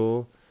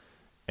people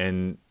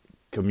and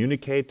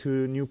communicate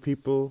to new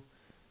people,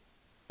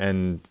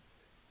 and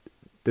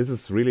this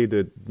is really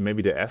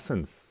maybe the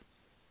essence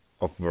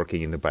of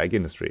working in the bike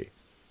industry.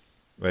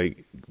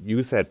 Like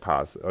you said,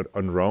 Paz,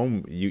 on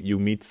Rome, you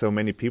meet so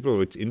many people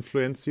which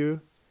influence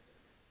you,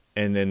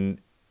 and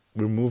then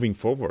we're moving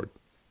forward.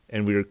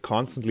 And we're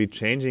constantly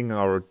changing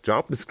our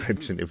job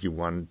description, if you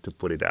want to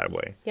put it that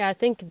way. Yeah, I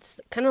think it's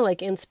kind of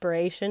like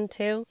inspiration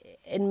too.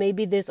 And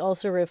maybe this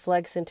also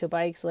reflects into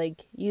bikes.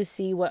 Like you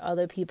see what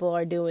other people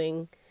are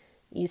doing.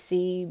 You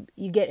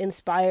get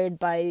inspired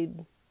by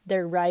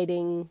their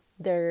riding,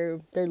 their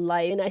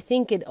life. And I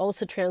think it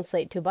also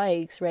translates to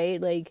bikes, right?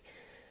 Like,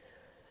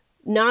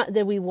 not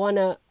that we want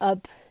to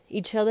up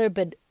each other,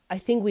 but I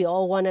think we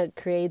all want to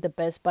create the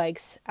best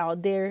bikes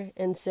out there.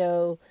 And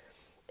so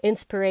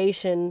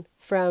inspiration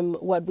from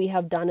what we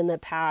have done in the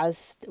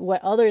past,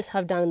 what others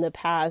have done in the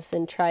past,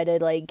 and try to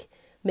like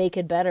make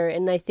it better.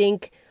 And I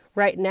think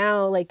right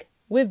now, like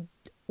we've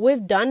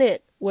done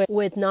it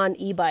with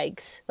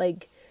non-e-bikes.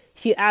 Like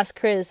if you ask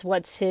Chris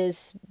what's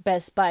his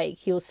best bike,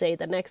 he'll say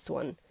the next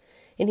one.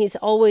 And he's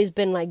always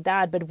been like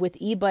that. But with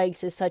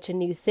e-bikes, is such a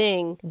new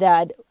thing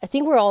that I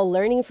think we're all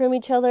learning from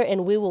each other,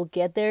 and we will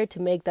get there to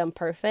make them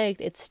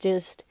perfect. It's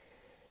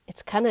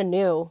kind of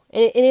new.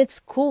 And it's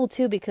cool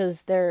too,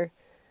 because they're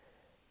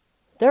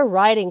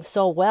riding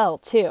so well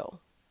too,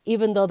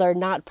 even though they're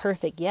not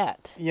perfect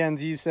yet.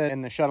 Jens, you said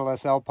in the Shuttle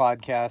SL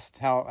podcast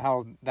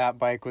how that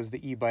bike was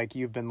the e-bike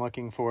you've been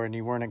looking for, and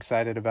you weren't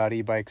excited about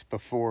e-bikes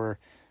before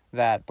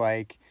that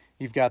bike.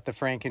 You've got the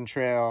Franken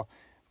Trail,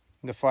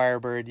 the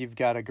Firebird, you've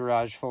got a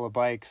garage full of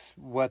bikes.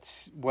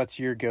 What's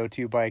your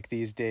go-to bike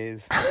these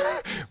days?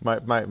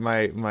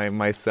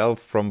 Myself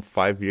from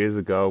 5 years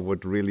ago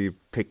would really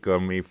pick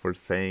on me for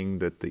saying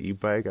that the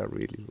e-bike I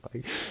really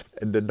like.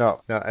 And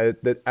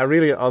I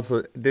really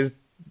also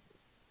there's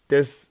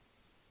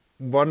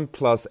 1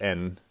 plus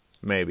N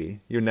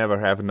maybe. You never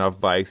have enough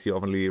bikes. You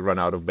only run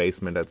out of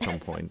basement at some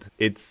point.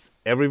 It's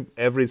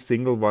every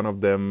single one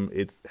of them.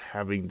 It's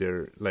having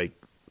their like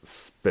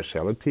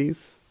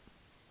specialities.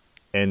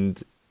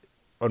 And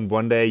on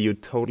one day you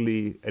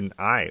totally, and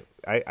I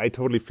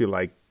totally feel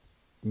like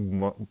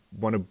want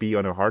to be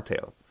on a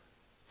hardtail,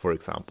 for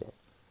example.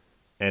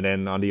 And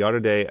then on the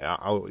other day,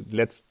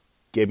 let's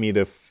give me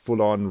the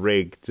full-on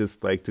rig,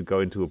 just like to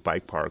go into a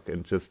bike park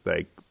and just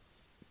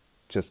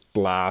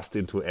blast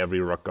into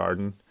every rock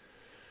garden.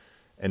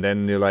 And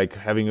then you're like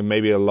having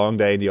maybe a long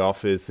day in the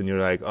office, and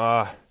you're like,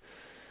 I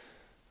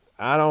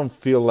don't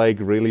feel like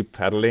really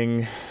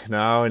pedaling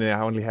now, and I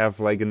only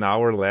have like an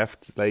hour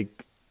left.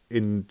 Like,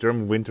 in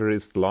German winter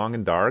is long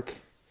and dark,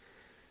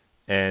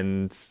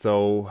 and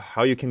so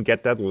how you can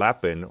get that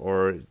lap in,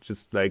 or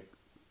just like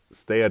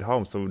stay at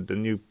home. So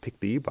then you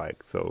pick the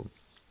e-bike. So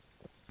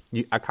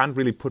I can't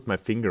really put my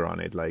finger on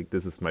it, like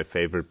this is my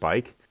favorite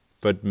bike.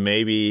 But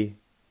maybe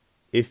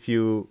if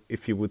you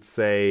would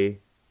say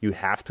you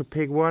have to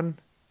pick one,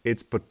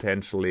 it's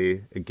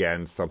potentially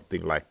again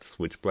something like the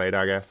Switchblade,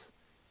 I guess,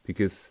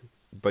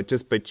 but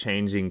just by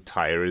changing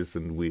tires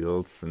and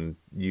wheels, and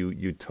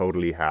you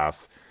totally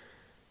have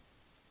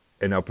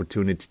an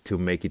opportunity to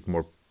make it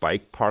more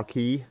bike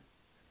parky,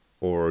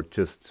 or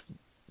just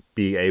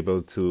be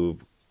able to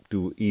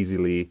do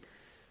easily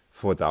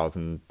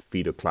 4,000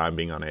 feet of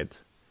climbing on it.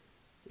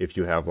 If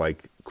you have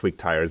like quick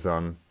tires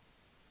on,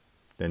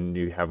 then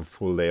you have a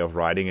full day of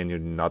riding and you're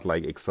not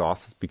like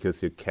exhausted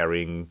because you're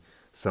carrying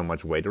so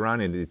much weight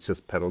around, and it's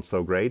just pedals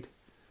so great.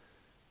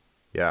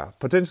 Yeah,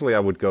 potentially I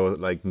would go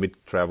like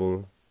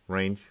mid-travel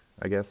range,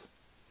 I guess.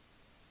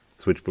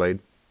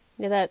 Switchblade.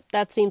 Yeah,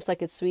 that seems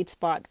like a sweet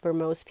spot for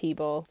most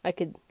people. I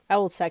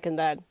will second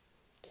that.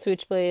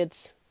 Switchblade,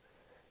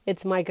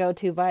 it's my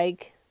go-to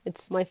bike.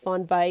 It's my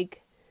fun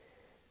bike.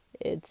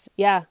 I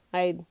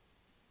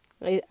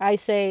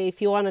say if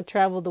you want to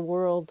travel the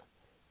world,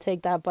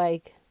 take that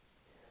bike.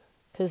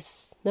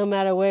 'Cause no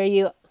matter where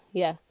you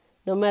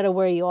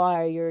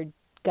are, you're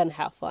gonna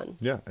have fun.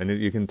 Yeah, and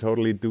you can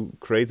totally do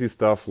crazy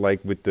stuff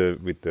like with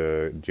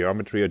the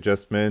geometry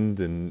adjustment,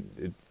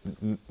 and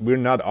we're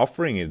not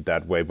offering it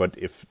that way. But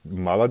if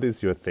mullet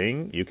is your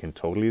thing, you can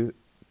totally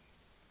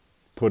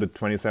put a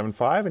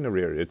 27.5 in the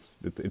rear. It's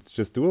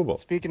just doable.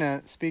 Speaking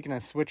of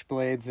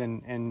switchblades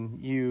and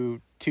you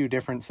two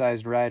different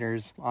sized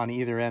riders on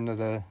either end of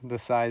the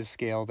size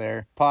scale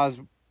there. Paz,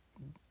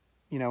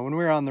 when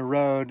we were on the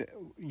road,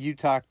 you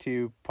talked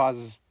to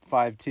Paz's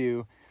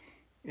 5'2",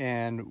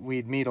 and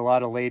we'd meet a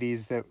lot of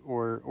ladies that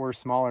or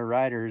smaller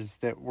riders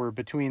that were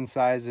between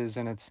sizes,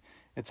 and it's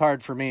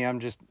hard for me. I'm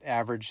just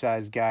average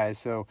sized guy,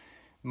 so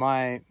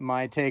my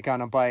take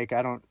on a bike,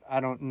 I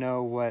don't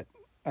know what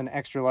an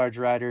extra large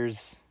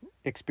rider's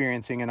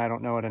experiencing, and I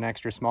don't know what an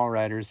extra small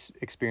rider's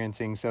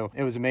experiencing. So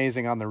it was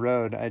amazing on the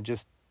road. I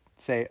just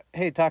say,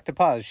 hey, talk to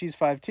Paz. She's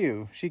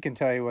 5'2". She can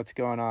tell you what's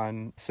going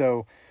on.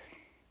 So,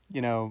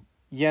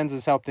 Jens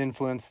has helped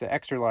influence the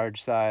extra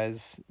large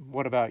size.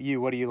 What about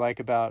you? What do you like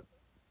about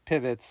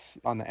pivots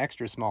on the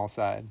extra small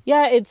side?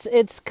 Yeah,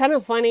 it's kind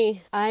of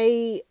funny.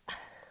 I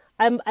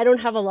don't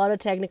have a lot of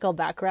technical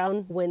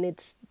background when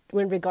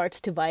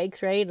regards to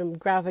bikes, right? I'm a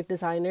graphic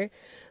designer.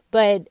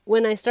 But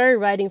when I started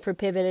riding for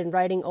Pivot and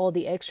riding all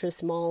the extra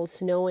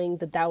smalls, knowing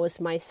that was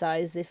my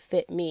size, it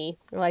fit me.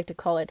 I like to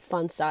call it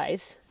fun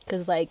size,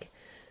 because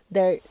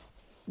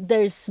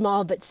they're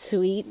small but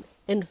sweet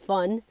and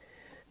fun.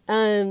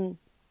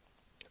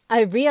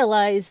 I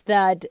realized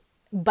that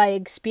by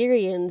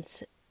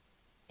experience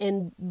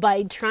and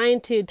by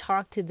trying to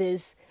talk to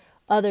these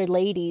other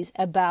ladies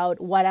about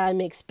what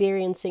I'm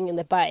experiencing in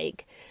the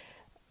bike,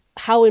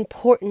 how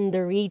important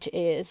the reach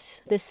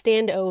is, the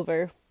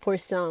standover for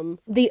some,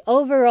 the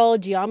overall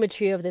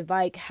geometry of the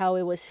bike, how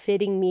it was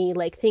fitting me,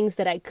 like things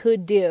that I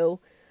could do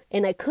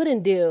and I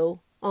couldn't do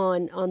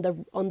on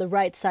the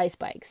right size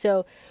bike.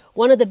 So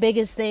one of the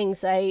biggest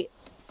things I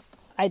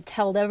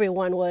told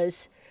everyone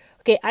was,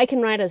 okay, I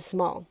can ride a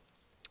small.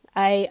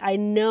 I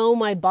know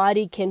my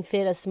body can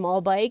fit a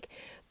small bike,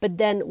 but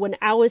then when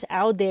I was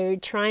out there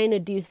trying to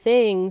do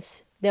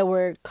things that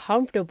were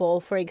comfortable,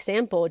 for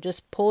example,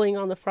 just pulling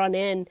on the front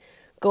end,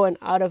 going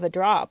out of a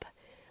drop,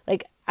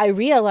 like I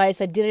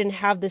realized I didn't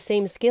have the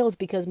same skills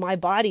because my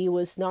body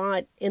was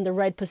not in the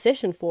right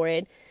position for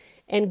it.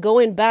 And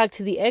going back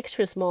to the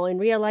extra small and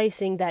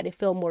realizing that it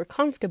felt more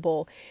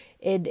comfortable,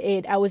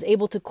 I was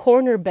able to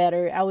corner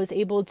better. I was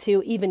able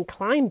to even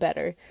climb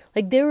better.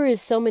 Like there were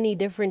so many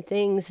different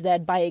things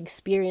that by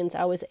experience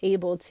I was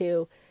able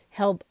to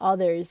help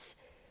others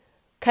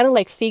kind of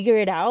like figure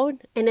it out.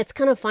 And it's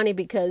kind of funny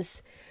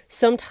because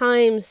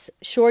sometimes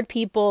short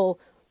people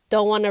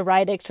don't want to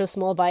ride extra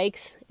small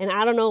bikes, and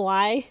I don't know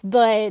why,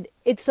 but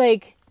it's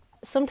like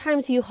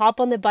sometimes you hop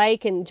on the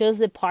bike and just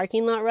the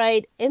parking lot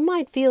ride, it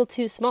might feel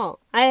too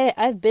small.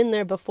 I've been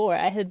there before.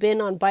 I have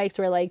been on bikes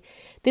where like,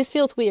 this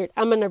feels weird,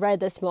 I'm going to ride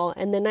this small,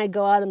 and then I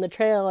go out on the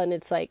trail and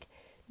it's like,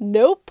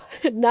 nope,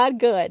 not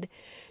good.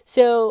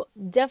 So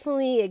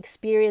definitely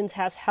experience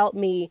has helped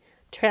me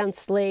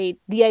translate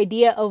the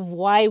idea of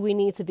why we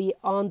need to be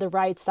on the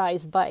right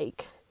size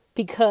bike,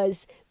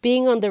 because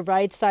being on the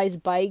right size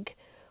bike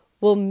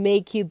will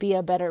make you be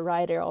a better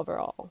rider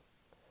overall.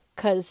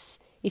 Because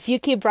if you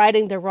keep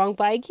riding the wrong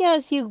bike,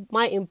 yes, you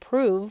might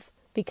improve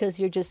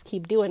because you just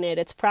keep doing it.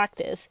 It's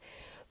practice.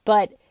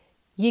 But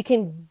you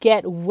can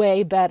get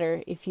way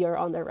better if you're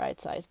on the right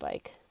size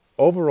bike.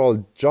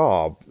 Overall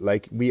job,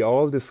 like we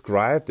all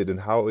described it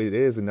and how it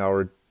is in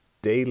our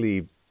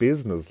daily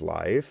business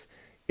life,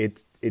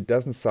 it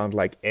doesn't sound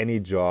like any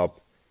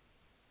job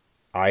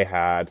I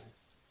had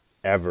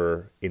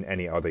ever in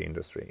any other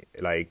industry.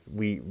 Like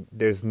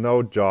there's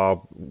no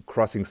job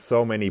crossing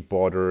so many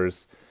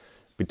borders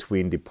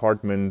between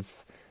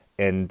departments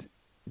and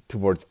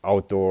towards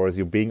outdoors.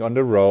 You're being on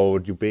the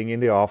road, you're being in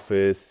the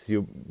office,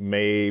 you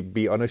may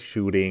be on a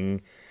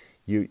shooting,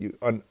 you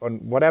on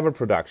whatever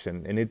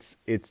production, and it's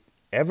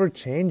ever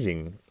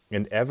changing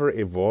and ever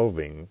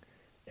evolving.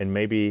 And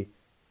maybe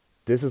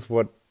this is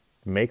what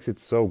makes it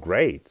so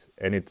great.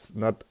 And it's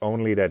not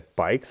only that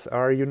bikes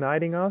are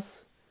uniting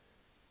us,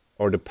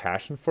 or the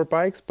passion for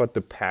bikes, but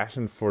the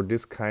passion for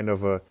this kind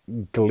of a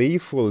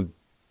gleeful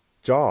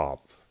job,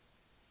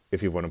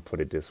 if you want to put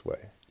it this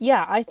way.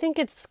 Yeah, I think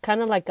it's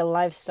kind of like a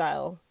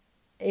lifestyle.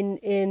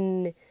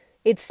 In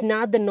it's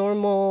not the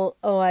normal,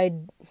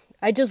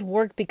 I just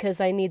work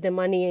because I need the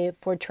money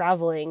for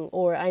traveling,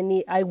 or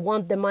I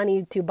want the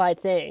money to buy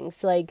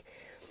things. Like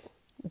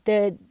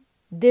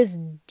this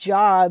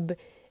job,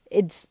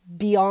 it's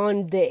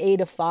beyond the 8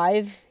 to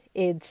 5.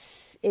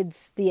 It's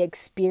the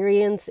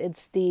experience.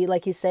 It's the,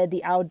 like you said,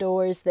 the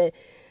outdoors, the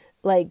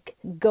like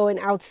going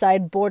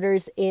outside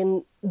borders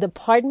in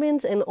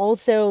departments and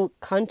also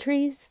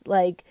countries.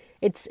 Like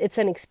it's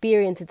an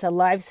experience. It's a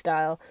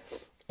lifestyle.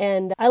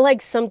 And I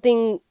like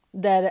something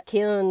that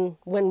Kalen,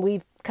 when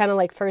we kind of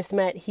like first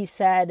met, he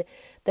said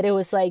that it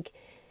was like,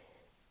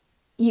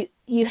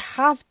 you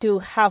have to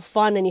have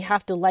fun and you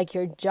have to like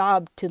your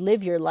job to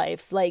live your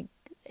life. Like,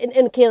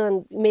 and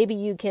Kalen, maybe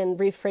you can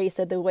rephrase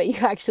it the way you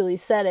actually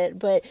said it,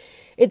 but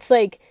it's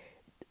like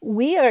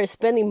we are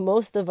spending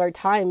most of our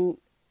time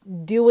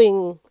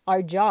doing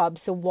our job.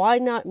 So why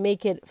not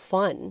make it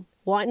fun?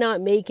 Why not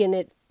making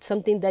it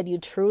something that you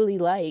truly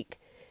like?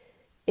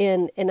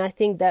 And I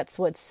think that's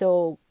what's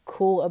so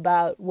cool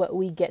about what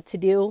we get to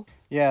do.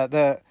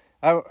 Yeah,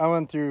 I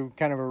went through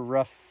kind of a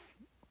rough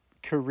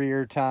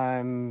career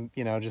time,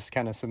 just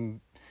kind of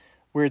some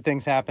weird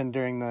things happened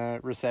during the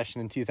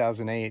recession in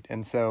 2008.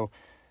 And so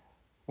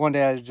one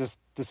day I just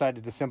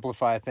decided to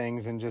simplify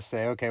things and just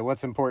say, okay,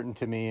 what's important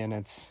to me? And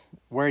it's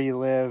where you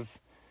live,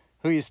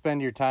 who you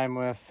spend your time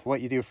with,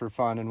 what you do for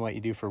fun, and what you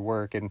do for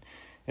work. And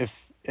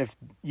if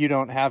you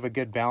don't have a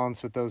good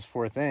balance with those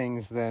four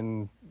things,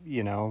 then,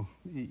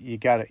 you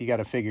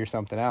gotta figure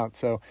something out.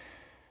 So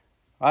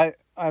I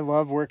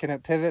love working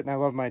at Pivot, and I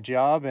love my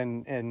job,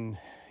 and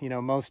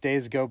most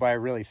days go by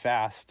really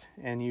fast,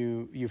 and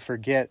you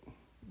forget.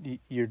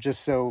 You're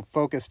just so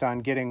focused on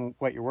getting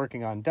what you're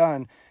working on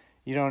done.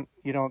 You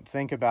don't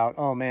think about,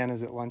 oh man,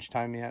 is it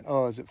lunchtime yet?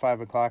 Oh, is it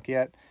 5 o'clock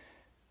yet?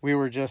 We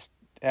were just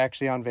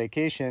actually on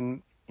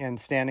vacation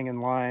and standing in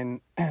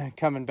line,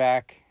 coming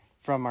back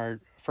from our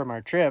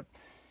trip.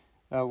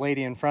 A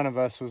lady in front of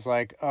us was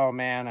like, oh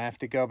man, I have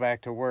to go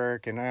back to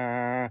work,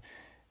 and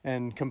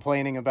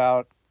complaining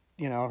about,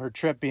 her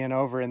trip being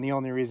over, and the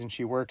only reason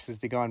she works is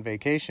to go on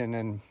vacation.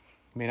 And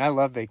I mean, I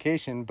love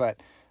vacation,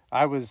 but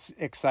I was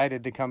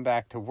excited to come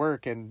back to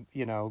work and,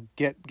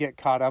 get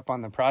caught up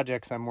on the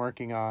projects I'm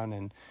working on,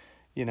 and,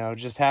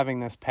 just having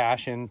this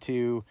passion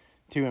to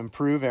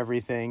improve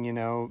everything.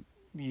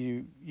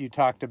 You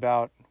talked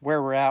about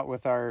where we're at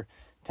with our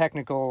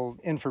technical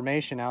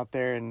information out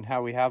there and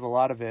how we have a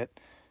lot of it.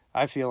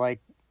 I feel like,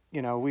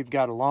 we've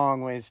got a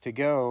long ways to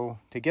go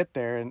to get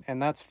there,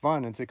 and that's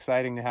fun. It's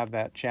exciting to have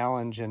that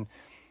challenge, and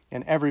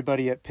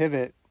everybody at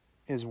Pivot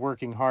is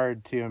working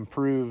hard to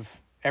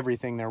improve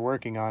everything they're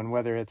working on,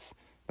 whether it's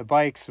the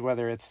bikes,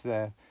 whether it's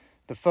the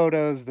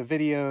photos, the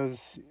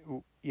videos.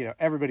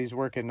 Everybody's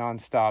working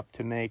nonstop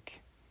to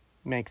make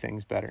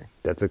things better.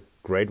 That's a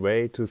great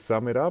way to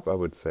sum it up, I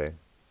would say.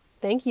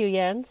 Thank you,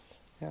 Jens.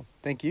 Yeah,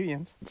 thank you,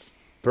 Jens.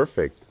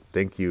 Perfect.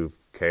 Thank you,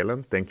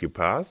 Kaylin. Thank you,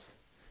 Paz.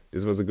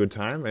 This was a good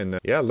time, and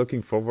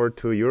looking forward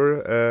to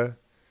your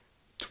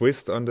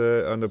twist on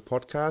the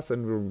podcast,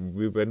 and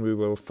when we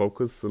will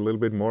focus a little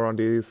bit more on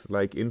these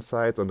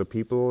insights on the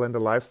people and the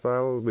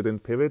lifestyle within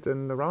Pivot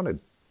and around it.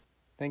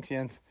 Thanks,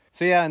 Jens.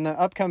 So yeah, in the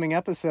upcoming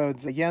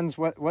episodes, Jens,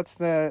 what's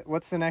the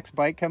next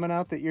bike coming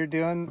out that you're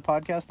doing the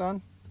podcast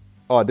on?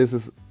 Oh, this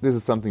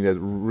is something that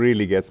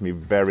really gets me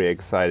very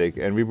excited,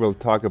 and we will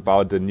talk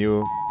about the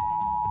new.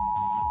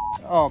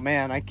 Oh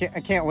man, I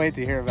can't wait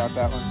to hear about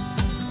that one.